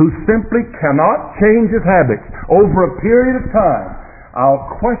whatever, who simply cannot change his habits over a period of time, I'll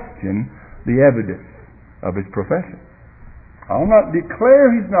question the evidence of his profession. I'll not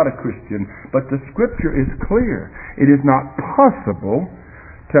declare he's not a Christian, but the Scripture is clear. It is not possible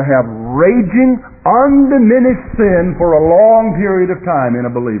to have raging, undiminished sin for a long period of time in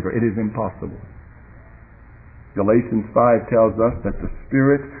a believer. It is impossible. Galatians 5 tells us that the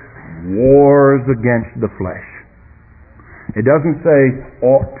Spirit wars against the flesh. It doesn't say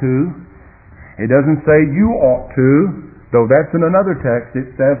ought to. It doesn't say you ought to, though that's in another text.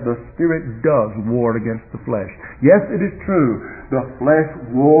 It says the Spirit does war against the flesh. Yes, it is true. The flesh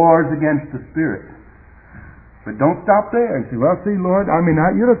wars against the Spirit. But don't stop there and say, well, see, Lord,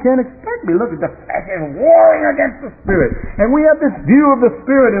 you can't expect me. Look at the flesh is warring against the Spirit. And we have this view of the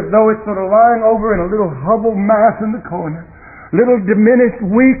Spirit as though it's sort of lying over in a little hubble mass in the corner. Little diminished,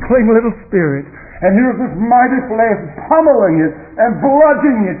 weakling little spirit. And here's this mighty flesh pummeling it and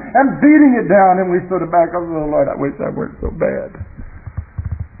bludgeoning it and beating it down. And we sort of back up, oh, Lord, I wish I weren't so bad.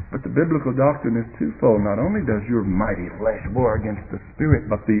 But the biblical doctrine is twofold. Not only does your mighty flesh war against the Spirit,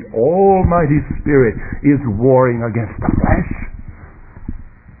 but the Almighty Spirit is warring against the flesh.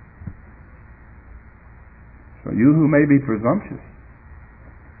 So you who may be presumptuous,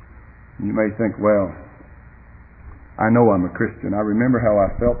 you may think, well, I know I'm a Christian. I remember how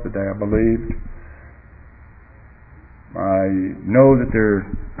I felt the day I believed. I know that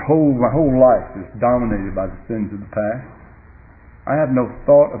my whole life is dominated by the sins of the past. I have no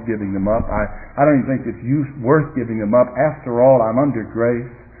thought of giving them up. I don't even think it's worth giving them up. After all, I'm under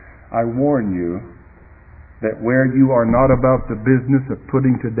grace. I warn you that where you are not about the business of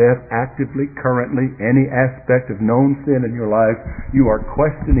putting to death actively, currently, any aspect of known sin in your life, you are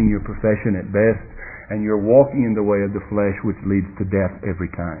questioning your profession at best, and you're walking in the way of the flesh, which leads to death every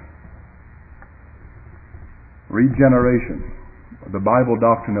time. Regeneration, the Bible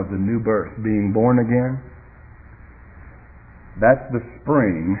doctrine of the new birth, being born again, that's the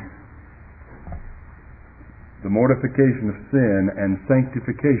spring. The mortification of sin and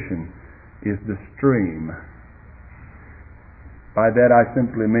sanctification is the stream. By that I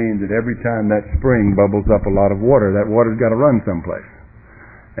simply mean that every time that spring bubbles up a lot of water, that water's got to run someplace.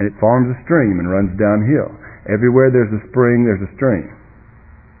 And it forms a stream and runs downhill. Everywhere there's a spring, there's a stream.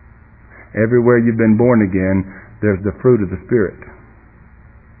 Everywhere you've been born again, there's the fruit of the Spirit.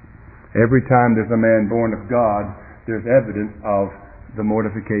 Every time there's a man born of God, there's evidence of the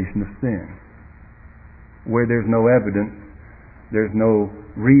mortification of sin. Where there's no evidence, there's no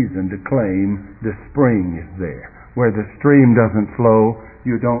reason to claim the spring is there. Where the stream doesn't flow,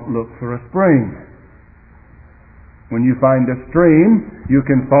 you don't look for a spring. When you find a stream, you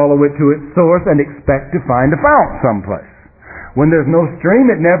can follow it to its source and expect to find a fountain someplace. When there's no stream,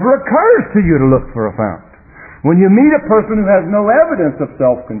 it never occurs to you to look for a fount. When you meet a person who has no evidence of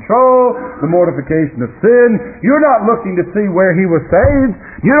self-control, the mortification of sin, you're not looking to see where he was saved.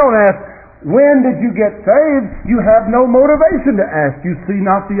 You don't ask, when did you get saved? You have no motivation to ask. You see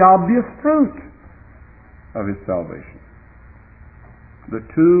not the obvious fruit of his salvation. The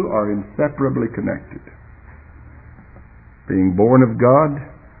two are inseparably connected. Being born of God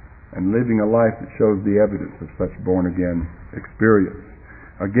and living a life that shows the evidence of such born-again experience.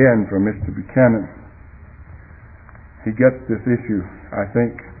 Again, from Mr. Buchanan, he gets this issue, I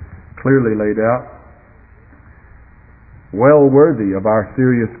think, clearly laid out, well worthy of our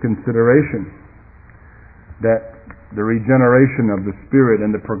serious consideration, that the regeneration of the Spirit and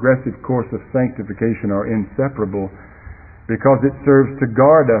the progressive course of sanctification are inseparable, because it serves to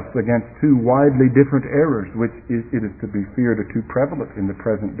guard us against two widely different errors, which it is to be feared are too prevalent in the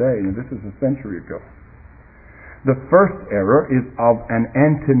present day, and this is a century ago. The first error is of an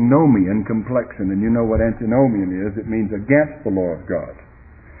antinomian complexion, and you know what antinomian is. It means against the law of God,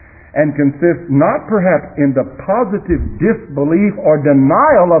 and consists not perhaps in the positive disbelief or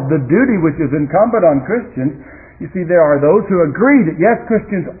denial of the duty which is incumbent on Christians. You see, there are those who agree that yes,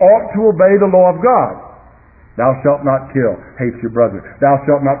 Christians ought to obey the law of God. Thou shalt not kill, hate your brother. Thou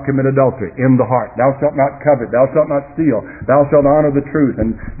shalt not commit adultery, in the heart. Thou shalt not covet. Thou shalt not steal. Thou shalt honor the truth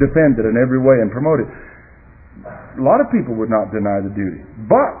and defend it in every way and promote it. A lot of people would not deny the duty.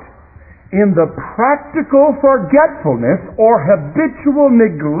 But in the practical forgetfulness or habitual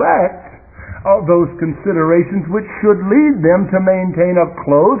neglect of those considerations which should lead them to maintain a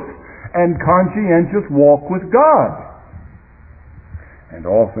close and conscientious walk with God, and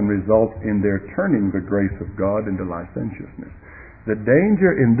often result in their turning the grace of God into licentiousness. The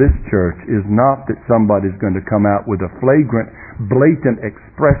danger in this church is not that somebody's going to come out with a flagrant, blatant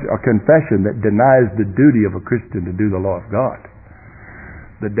expression or confession that denies the duty of a Christian to do the law of God.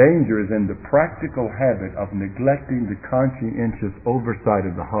 The danger is in the practical habit of neglecting the conscientious oversight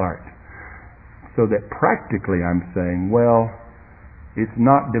of the heart. So that practically I'm saying, well, it's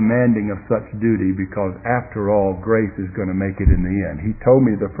not demanding of such duty because after all, grace is going to make it in the end. He told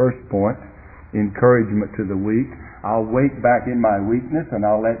me the first point, encouragement to the weak. I'll wait back in my weakness and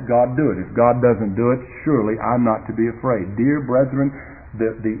I'll let God do it. If God doesn't do it, surely I'm not to be afraid. Dear brethren,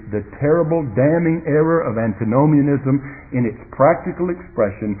 the terrible damning error of antinomianism in its practical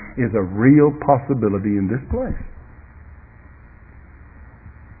expression is a real possibility in this place.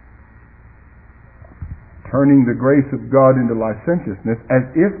 Turning the grace of God into licentiousness as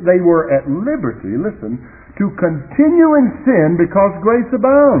if they were at liberty, listen, to continue in sin because grace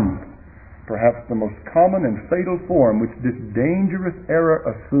abounds. Perhaps the most common and fatal form which this dangerous error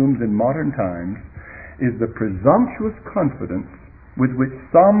assumes in modern times is the presumptuous confidence with which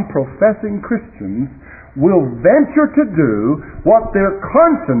some professing Christians will venture to do what their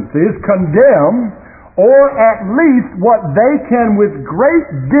consciences condemn, or at least what they can with great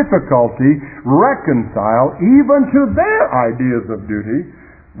difficulty reconcile even to their ideas of duty,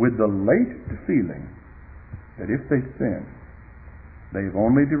 with the latent feeling that if they sin, they've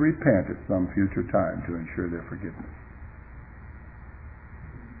only to repent at some future time to ensure their forgiveness.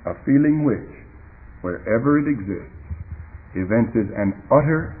 A feeling which, wherever it exists, evinces an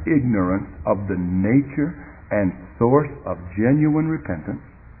utter ignorance of the nature and source of genuine repentance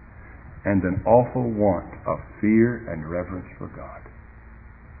and an awful want of fear and reverence for God.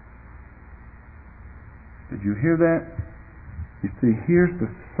 Did you hear that? You see, here's the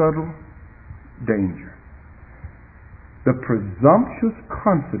subtle danger. The presumptuous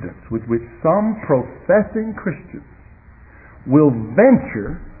confidence with which some professing Christians will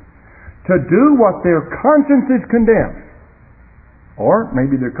venture to do what their consciences condemn. Or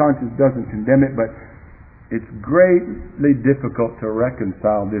maybe their conscience doesn't condemn it, but it's greatly difficult to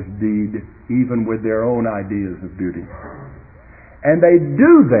reconcile this deed even with their own ideas of duty. And they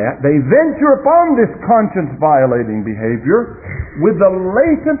do that, they venture upon this conscience-violating behavior with the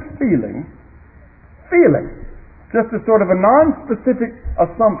latent feeling, just a sort of a non-specific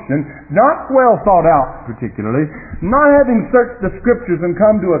assumption, not well thought out particularly, not having searched the Scriptures and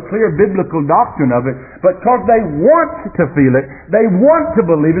come to a clear biblical doctrine of it, but because they want to feel it, they want to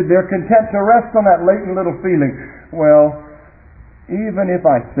believe it, they're content to rest on that latent little feeling. Well, even if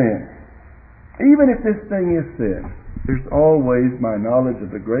I sin, even if this thing is sin, there's always my knowledge of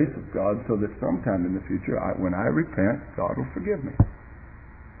the grace of God, so that sometime in the future, when I repent, God will forgive me.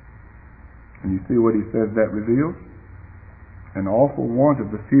 And you see what he says that reveals? An awful want of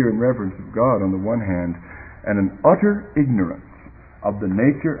the fear and reverence of God on the one hand, and an utter ignorance of the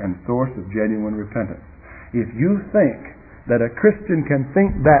nature and source of genuine repentance. If you think that a Christian can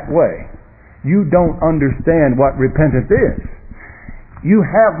think that way, you don't understand what repentance is. You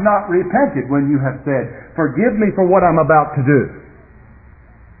have not repented when you have said, "Forgive me for what I'm about to do."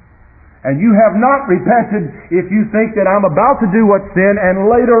 And you have not repented if you think that I'm about to do what sin and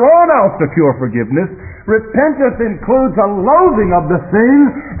later on I'll secure forgiveness. Repentance includes a loathing of the sin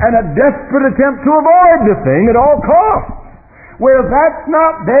and a desperate attempt to avoid the thing at all costs. Where that's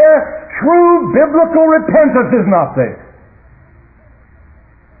not there, true biblical repentance is not there.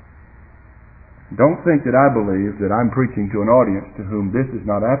 Don't think that I believe that I'm preaching to an audience to whom this is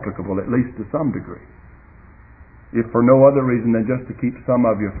not applicable, at least to some degree. If for no other reason than just to keep some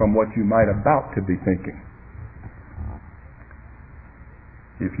of you from what you might about to be thinking.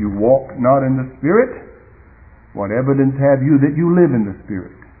 If you walk not in the Spirit, what evidence have you that you live in the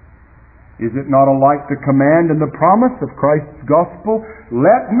Spirit? Is it not alike the command and the promise of Christ's gospel?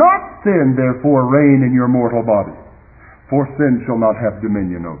 Let not sin therefore reign in your mortal body, for sin shall not have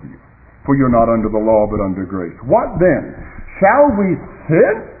dominion over you. For you're not under the law but under grace. What then? Shall we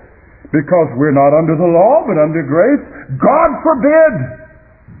sin because we're not under the law but under grace? God forbid!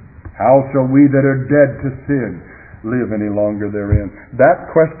 How shall we that are dead to sin live any longer therein? That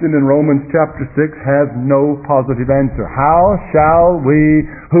question in Romans chapter 6 has no positive answer. How shall we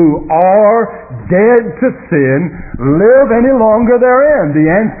who are dead to sin live any longer therein? The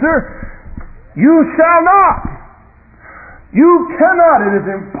answer, you shall not. You cannot. It is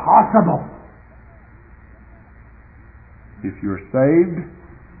impossible. If you're saved,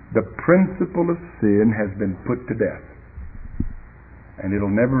 the principle of sin has been put to death. And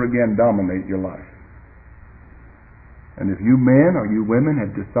it'll never again dominate your life. And if you men or you women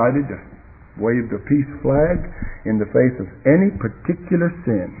have decided to wave the peace flag in the face of any particular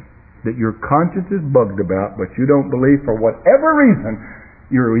sin that your conscience is bugged about, but you don't believe for whatever reason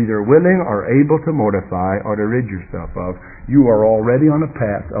you're either willing or able to mortify or to rid yourself of, you are already on a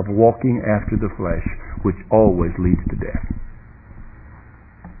path of walking after the flesh, which always leads to death.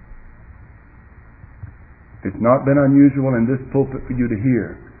 It's not been unusual in this pulpit for you to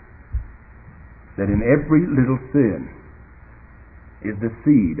hear that in every little sin is the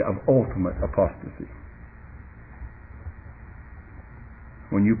seed of ultimate apostasy.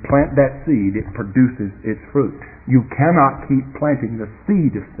 When you plant that seed, it produces its fruit. You cannot keep planting the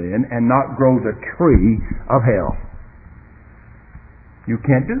seed of sin and not grow the tree of hell. You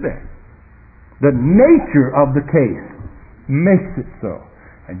can't do that. The nature of the case makes it so.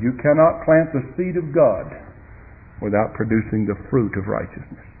 And you cannot plant the seed of God without producing the fruit of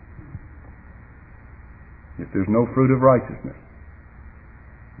righteousness. If there's no fruit of righteousness,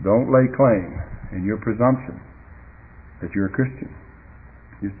 don't lay claim in your presumption that you're a Christian.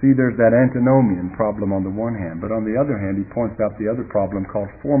 You see, there's that antinomian problem on the one hand, but on the other hand, he points out the other problem called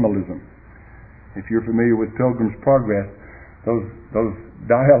formalism. If you're familiar with Pilgrim's Progress, those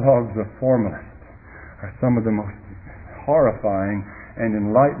dialogues of formalists are some of the most horrifying and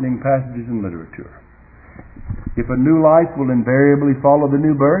enlightening passages in literature. If a new life will invariably follow the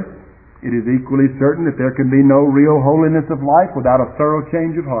new birth, it is equally certain that there can be no real holiness of life without a thorough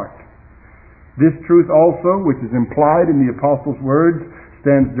change of heart. This truth also, which is implied in the Apostles' words,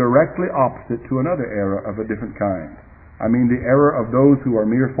 stands directly opposite to another error of a different kind. I mean the error of those who are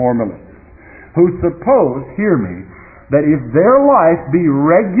mere formalists, who suppose, hear me, that if their life be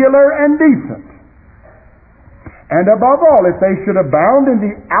regular and decent, and above all, if they should abound in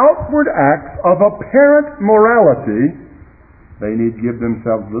the outward acts of apparent morality, they need give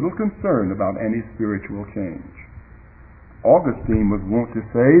themselves little concern about any spiritual change. Augustine was wont to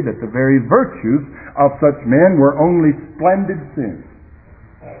say that the very virtues of such men were only splendid sins.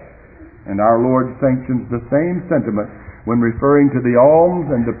 And our Lord sanctions the same sentiment when referring to the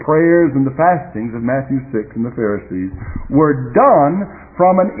alms and the prayers and the fastings of Matthew 6 and the Pharisees were done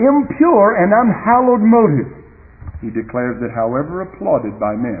from an impure and unhallowed motive. He declares that however applauded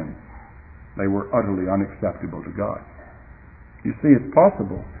by men, they were utterly unacceptable to God. You see, it's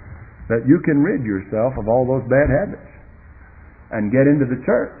possible that you can rid yourself of all those bad habits and get into the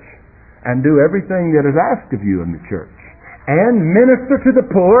church and do everything that is asked of you in the church and minister to the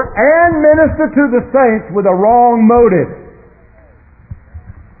poor and minister to the saints with a wrong motive.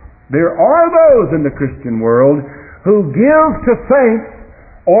 There are those in the Christian world who give to saints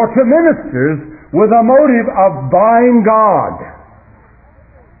or to ministers with a motive of buying God.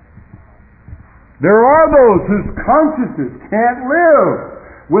 There are those whose consciences can't live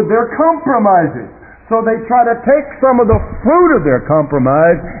with their compromises, so they try to take some of the fruit of their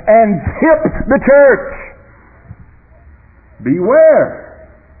compromise and tip the church.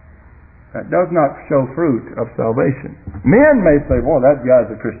 Beware. That does not show fruit of salvation. Men may say, well, that guy's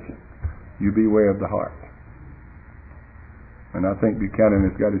a Christian. You beware of the heart. And I think Buchanan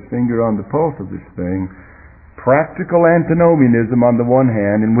has got his finger on the pulse of this thing Practical antinomianism on the one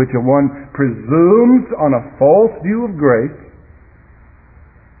hand, in which one presumes on a false view of grace,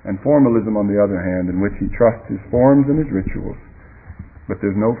 and formalism on the other hand, in which he trusts his forms and his rituals, but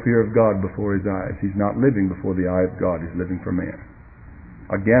there's no fear of God before his eyes. He's not living before the eye of God, he's living for man.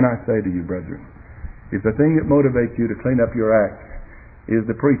 Again I say to you, brethren, if the thing that motivates you to clean up your act is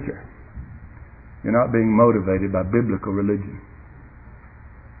the preacher, you're not being motivated by biblical religion.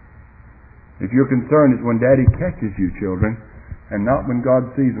 If your concern is when Daddy catches you, children, and not when God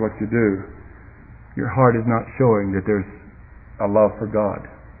sees what you do, your heart is not showing that there's a love for God.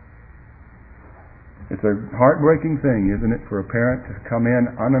 It's a heartbreaking thing, isn't it, for a parent to come in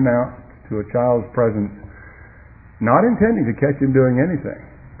unannounced to a child's presence, not intending to catch him doing anything,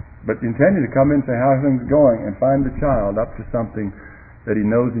 but intending to come in and say how things are going and find the child up to something that he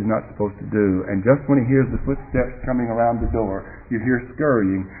knows he's not supposed to do. And just when he hears the footsteps coming around the door, you hear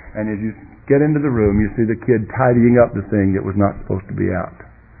scurrying, and as you get into the room, you see the kid tidying up the thing that was not supposed to be out,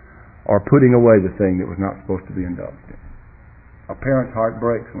 or putting away the thing that was not supposed to be indulged in. A parent's heart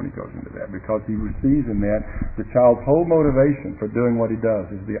breaks when he goes into that, because he receives in that the child's whole motivation for doing what he does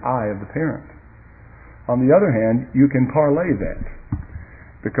is the eye of the parent. On the other hand, you can parlay that,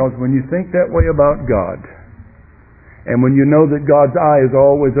 because when you think that way about God, and when you know that God's eye is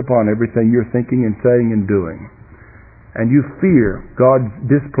always upon everything you're thinking and saying and doing, and you fear God's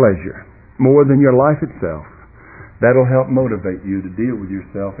displeasure more than your life itself, that'll help motivate you to deal with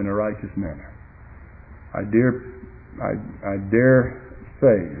yourself in a righteous manner. I dare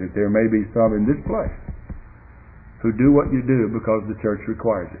say that there may be some in this place who do what you do because the church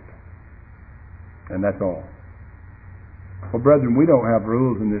requires it. And that's all. Well, brethren, we don't have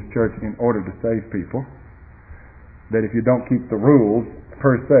rules in this church in order to save people. That if you don't keep the rules,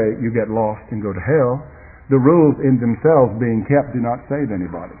 per se, you get lost and go to hell. The rules in themselves being kept do not save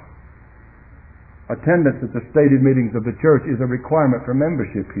anybody. Attendance at the stated meetings of the church is a requirement for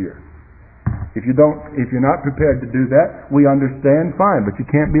membership here. If you're not prepared to do that, we understand, fine, but you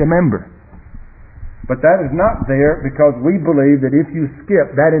can't be a member. But that is not there because we believe that if you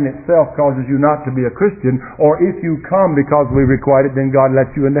skip, that in itself causes you not to be a Christian, or if you come because we required it, then God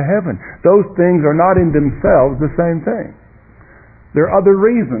lets you into heaven. Those things are not in themselves the same thing. There are other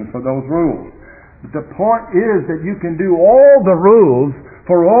reasons for those rules. But the point is that you can do all the rules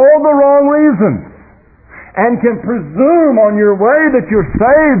for all the wrong reasons, and can presume on your way that you're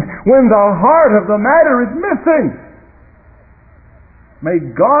saved when the heart of the matter is missing. May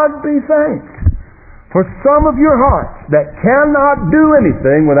God be thanked for some of your hearts that cannot do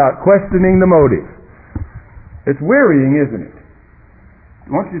anything without questioning the motive. It's wearying, isn't it?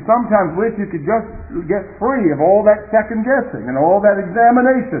 Don't you sometimes wish you could just get free of all that second guessing and all that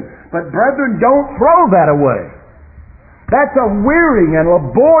examination? But brethren, don't throw that away. That's a wearying and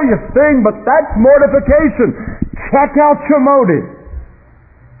laborious thing, but that's mortification. Check out your motive.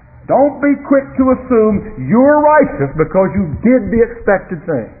 Don't be quick to assume you're righteous because you did the expected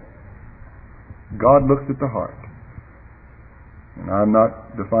thing. God looks at the heart. And I'm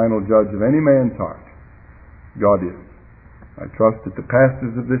not the final judge of any man's heart. God is. I trust that the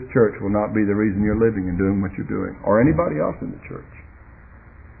pastors of this church will not be the reason you're living and doing what you're doing, or anybody else in the church.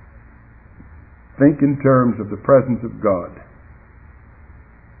 Think in terms of the presence of God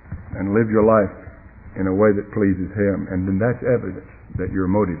and live your life in a way that pleases Him, and then that's evidence that your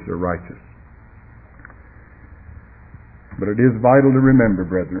motives are righteous. But it is vital to remember,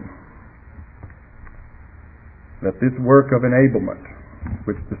 brethren, that this work of enablement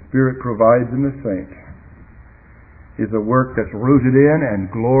which the Spirit provides in the saint is a work that's rooted in and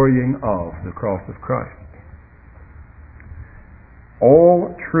glorying of the cross of Christ.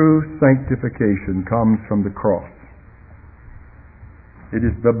 All true sanctification comes from the cross. It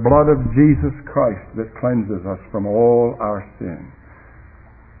is the blood of Jesus Christ that cleanses us from all our sin.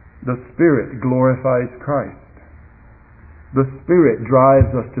 The Spirit glorifies Christ. The Spirit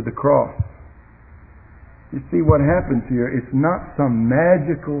drives us to the cross. You see, what happens here, it's not some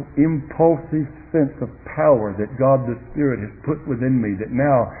magical, impulsive sense of power that God the Spirit has put within me that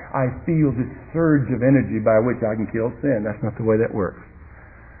now I feel this surge of energy by which I can kill sin. That's not the way that works.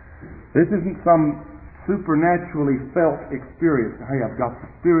 This isn't some supernaturally felt experience. Hey, I've got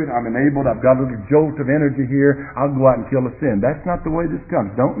the Spirit, I'm enabled, I've got a little jolt of energy here, I'll go out and kill a sin. That's not the way this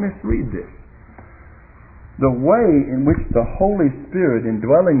comes. Don't misread this. The way in which the Holy Spirit,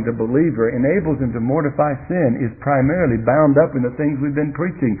 indwelling the believer, enables him to mortify sin is primarily bound up in the things we've been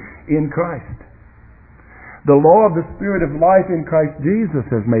preaching in Christ. The law of the Spirit of life in Christ Jesus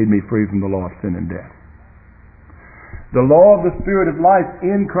has made me free from the law of sin and death. The law of the Spirit of life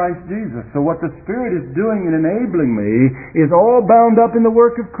in Christ Jesus. So what the Spirit is doing in enabling me is all bound up in the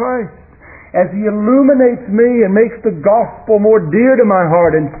work of Christ. as He illuminates me and makes the gospel more dear to my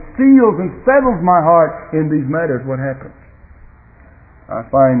heart and seals and settles my heart in these matters, what happens? I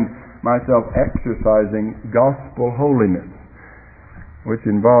find myself exercising gospel holiness, which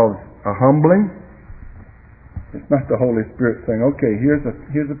involves a humbling. It's not the Holy Spirit saying, okay, here's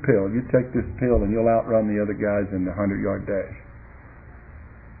a pill. You take this pill and you'll outrun the other guys in the 100-yard dash.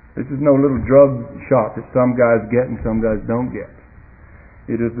 This is no little drug shot that some guys get and some guys don't get.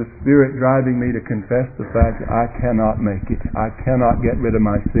 It is the Spirit driving me to confess the fact that I cannot make it. I cannot get rid of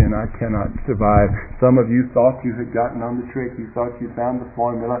my sin. I cannot survive. Some of you thought you had gotten on the trick. You thought you found the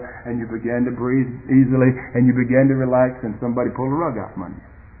formula, and you began to breathe easily, and you began to relax, and somebody pulled a rug out from under you.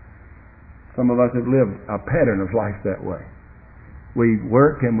 Some of us have lived a pattern of life that way. We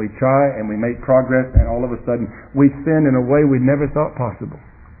work and we try and we make progress, and all of a sudden we sin in a way we never thought possible.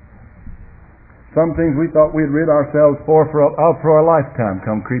 Some things we thought we'd rid ourselves for a lifetime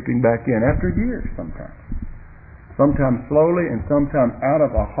come creeping back in after years sometimes. Sometimes slowly and sometimes out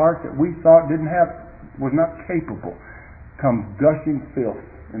of a heart that we thought was not capable, comes gushing filth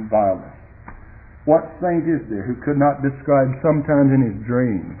and vileness. What saint is there who could not describe sometimes in his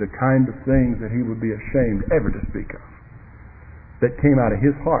dreams the kind of things that he would be ashamed ever to speak of, that came out of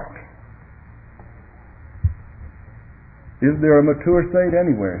his heart? Is there a mature saint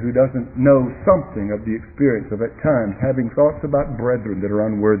anywhere who doesn't know something of the experience of at times having thoughts about brethren that are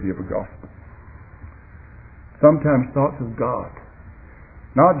unworthy of a gospel? Sometimes thoughts of God.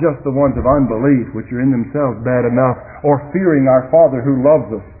 Not just the ones of unbelief, which are in themselves bad enough, or fearing our Father who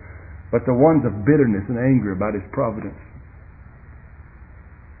loves us, but the ones of bitterness and anger about His providence.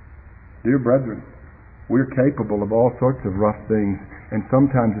 Dear brethren, we're capable of all sorts of rough things, and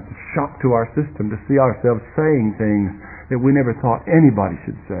sometimes it's a shock to our system to see ourselves saying things that we never thought anybody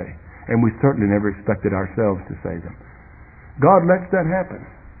should say, and we certainly never expected ourselves to say them. God lets that happen.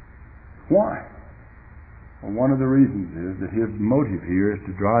 Why? Well, one of the reasons is that His motive here is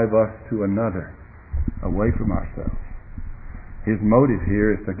to drive us to another, away from ourselves. His motive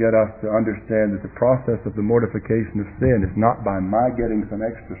here is to get us to understand that the process of the mortification of sin is not by my getting some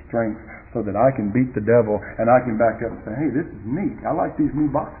extra strength so that I can beat the devil and I can back up and say, hey, this is neat. I like these new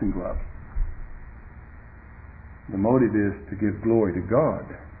boxing gloves. The motive is to give glory to God.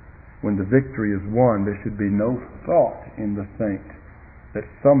 When the victory is won, there should be no thought in the saint that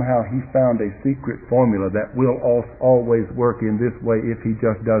somehow he found a secret formula that will always work in this way if he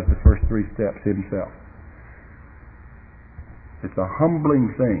just does the first 3 steps himself. It's a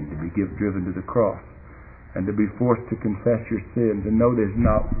humbling thing to be driven to the cross and to be forced to confess your sins and know there's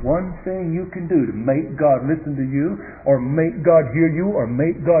not one thing you can do to make God listen to you or make God hear you or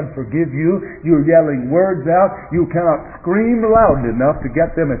make God forgive you. You're yelling words out. You cannot scream loud enough to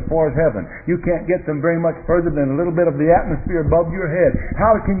get them as far as heaven. You can't get them very much further than a little bit of the atmosphere above your head.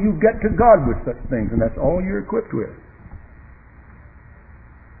 How can you get to God with such things? And that's all you're equipped with.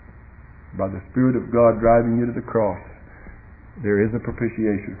 By the Spirit of God driving you to the cross, there is a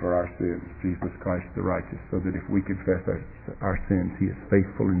propitiation for our sins, Jesus Christ the righteous, so that if we confess our sins, He is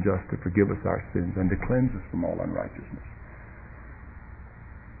faithful and just to forgive us our sins and to cleanse us from all unrighteousness.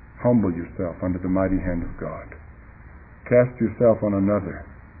 Humble yourself under the mighty hand of God. Cast yourself on another.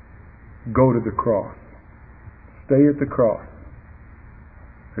 Go to the cross. Stay at the cross.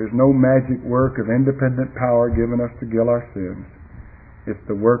 There's no magic work of independent power given us to kill our sins. It's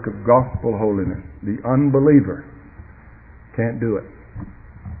the work of gospel holiness. The unbeliever can't do it.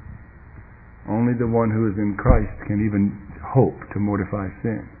 Only the one who is in Christ can even hope to mortify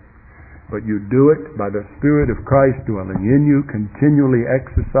sin. But you do it by the Spirit of Christ dwelling in you, continually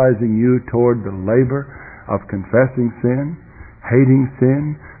exercising you toward the labor of confessing sin, hating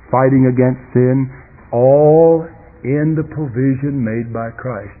sin, fighting against sin, all in the provision made by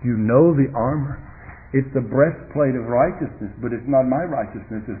Christ. You know the armor. It's the breastplate of righteousness, but it's not my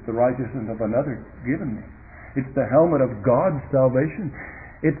righteousness, it's the righteousness of another given me. It's the helmet of God's salvation.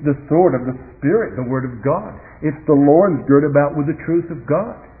 It's the sword of the Spirit, the Word of God. It's the loins girt about with the truth of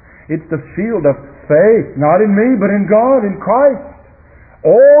God. It's the shield of faith, not in me, but in God, in Christ.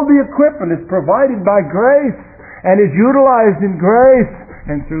 All the equipment is provided by grace and is utilized in grace,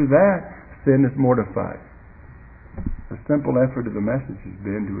 and through that, sin is mortified. The simple effort of the message has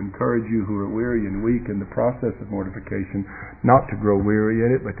been to encourage you who are weary and weak in the process of mortification, not to grow weary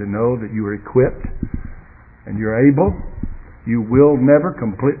in it, but to know that you are equipped and you're able. You will never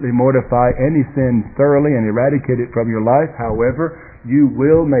completely mortify any sin thoroughly and eradicate it from your life. However, you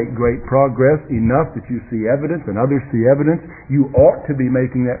will make great progress enough that you see evidence and others see evidence. You ought to be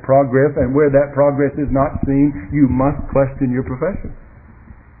making that progress, and where that progress is not seen, you must question your profession.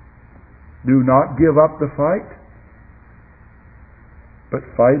 Do not give up the fight. but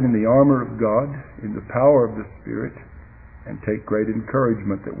fight in the armor of God, in the power of the Spirit, and take great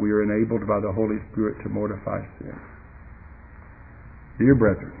encouragement that we are enabled by the Holy Spirit to mortify sin. Dear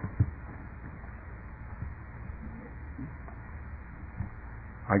brethren,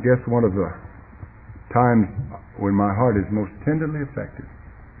 I guess one of the times when my heart is most tenderly affected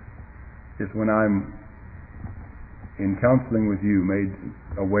is when I'm in counseling with you made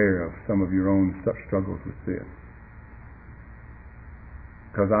aware of some of your own struggles with sin.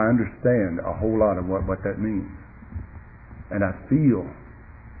 Because I understand a whole lot of what that means. And I feel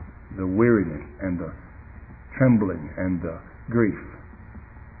the weariness and the trembling and the grief.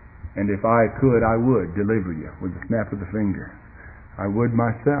 And if I could, I would deliver you with the snap of the finger. I would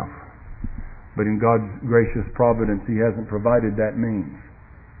myself. But in God's gracious providence, He hasn't provided that means.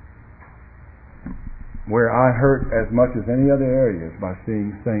 Where I hurt as much as any other area is by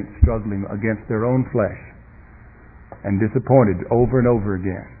seeing saints struggling against their own flesh and disappointed over and over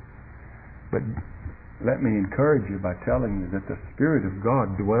again. But let me encourage you by telling you that the Spirit of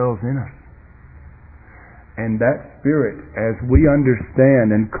God dwells in us. And that Spirit, as we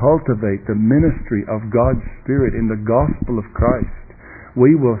understand and cultivate the ministry of God's Spirit in the gospel of Christ,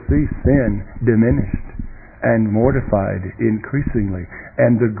 we will see sin diminished and mortified increasingly,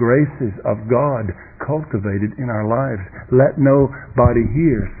 and the graces of God cultivated in our lives. Let nobody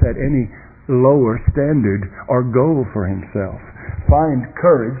here set any lower standard or goal for himself. Find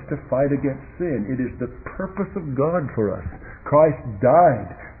courage to fight against sin. It is the purpose of God for us. Christ died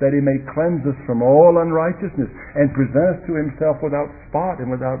that He may cleanse us from all unrighteousness and present us to Himself without spot and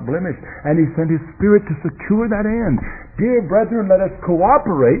without blemish. And He sent His Spirit to secure that end. Dear brethren, let us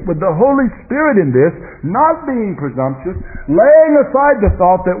cooperate with the Holy Spirit in this, not being presumptuous, laying aside the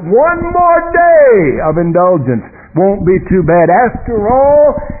thought that one more day of indulgence won't be too bad. After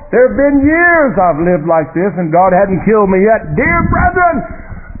all, there have been years I've lived like this and God hadn't killed me yet. Dear brethren,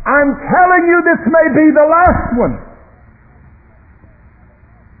 I'm telling you this may be the last one.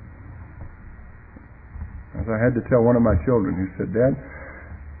 As I had to tell one of my children who said, Dad,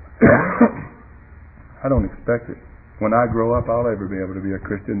 I don't expect it. When I grow up, I'll ever be able to be a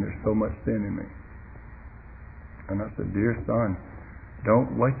Christian. There's so much sin in me. And I said, dear son,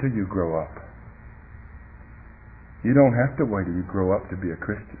 don't wait till you grow up. You don't have to wait till you grow up to be a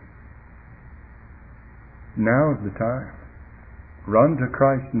Christian. Now's the time. Run to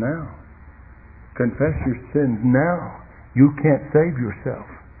Christ now. Confess your sins now. You can't save yourself.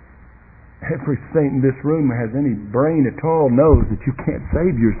 Every saint in this room who has any brain at all knows that you can't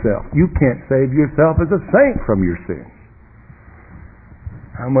save yourself. You can't save yourself as a saint from your sins.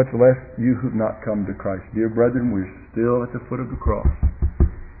 How much less you who've not come to Christ. Dear brethren, we're still at the foot of the cross.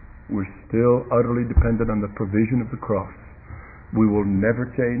 We're still utterly dependent on the provision of the cross. We will never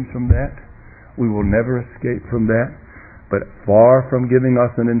change from that. We will never escape from that. But far from giving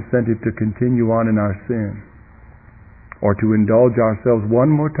us an incentive to continue on in our sin or to indulge ourselves one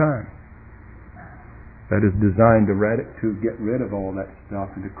more time, that is designed to get rid of all that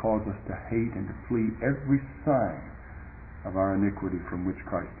stuff and to cause us to hate and to flee every sign of our iniquity from which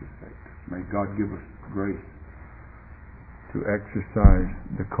Christ has saved us. May God give us grace to exercise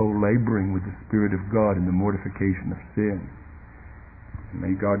the co-laboring with the Spirit of God in the mortification of sin. And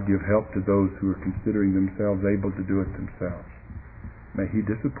may God give help to those who are considering themselves able to do it themselves. May He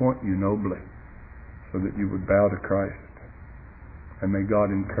disappoint you nobly so that you would bow to Christ. And may God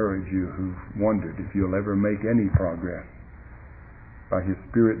encourage you who've wondered if you'll ever make any progress by His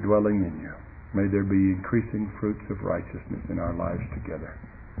Spirit dwelling in you. May there be increasing fruits of righteousness in our lives together.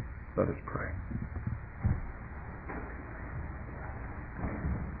 Let us pray.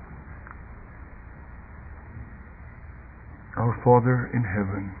 Our Father in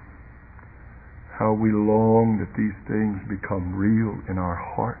heaven, how we long that these things become real in our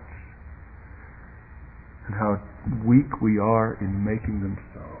hearts, and how weak we are in making them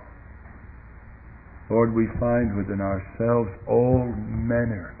so. Lord, we find within ourselves all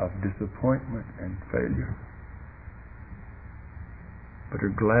manner of disappointment and failure, but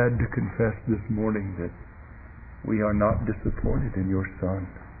are glad to confess this morning that we are not disappointed in your Son.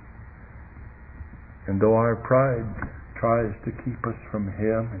 And though our pride tries to keep us from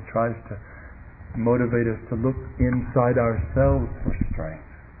Him and tries to motivate us to look inside ourselves for strength,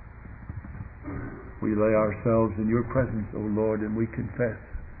 we lay ourselves in your presence, O Lord, and we confess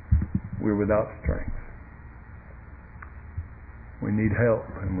we're without strength. We need help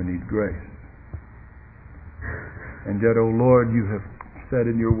and we need grace. And yet, O Lord, you have said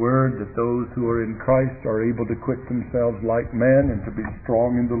in your word that those who are in Christ are able to quit themselves like men and to be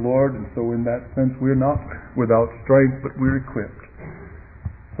strong in the Lord. And so in that sense, we're not without strength, but we're equipped.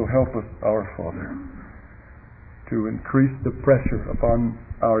 So help us, our Father, to to increase the pressure upon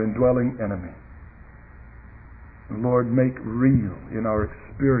our indwelling enemy. Lord, make real in our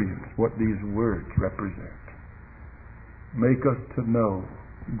experience what these words represent. Make us to know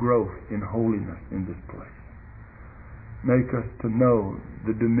growth in holiness in this place. Make us to know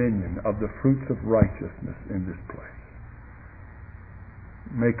the dominion of the fruits of righteousness in this place.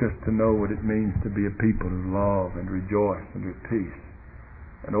 Make us to know what it means to be a people who love and rejoice and at peace,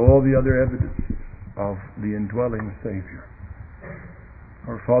 and all the other evidences of the indwelling Savior.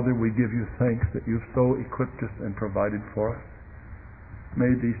 Our Father, we give you thanks that you've so equipped us and provided for us.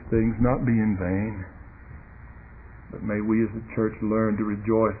 May these things not be in vain, but may we as a church learn to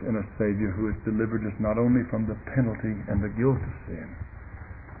rejoice in a Savior who has delivered us not only from the penalty and the guilt of sin,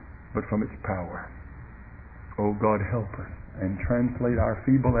 but from its power. Oh God, help us and translate our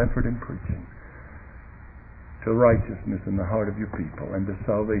feeble effort in preaching to righteousness in the heart of your people and to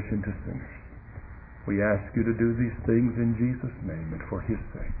salvation to sinners. We ask you to do these things in Jesus' name and for his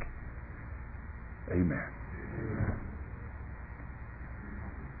sake. Amen.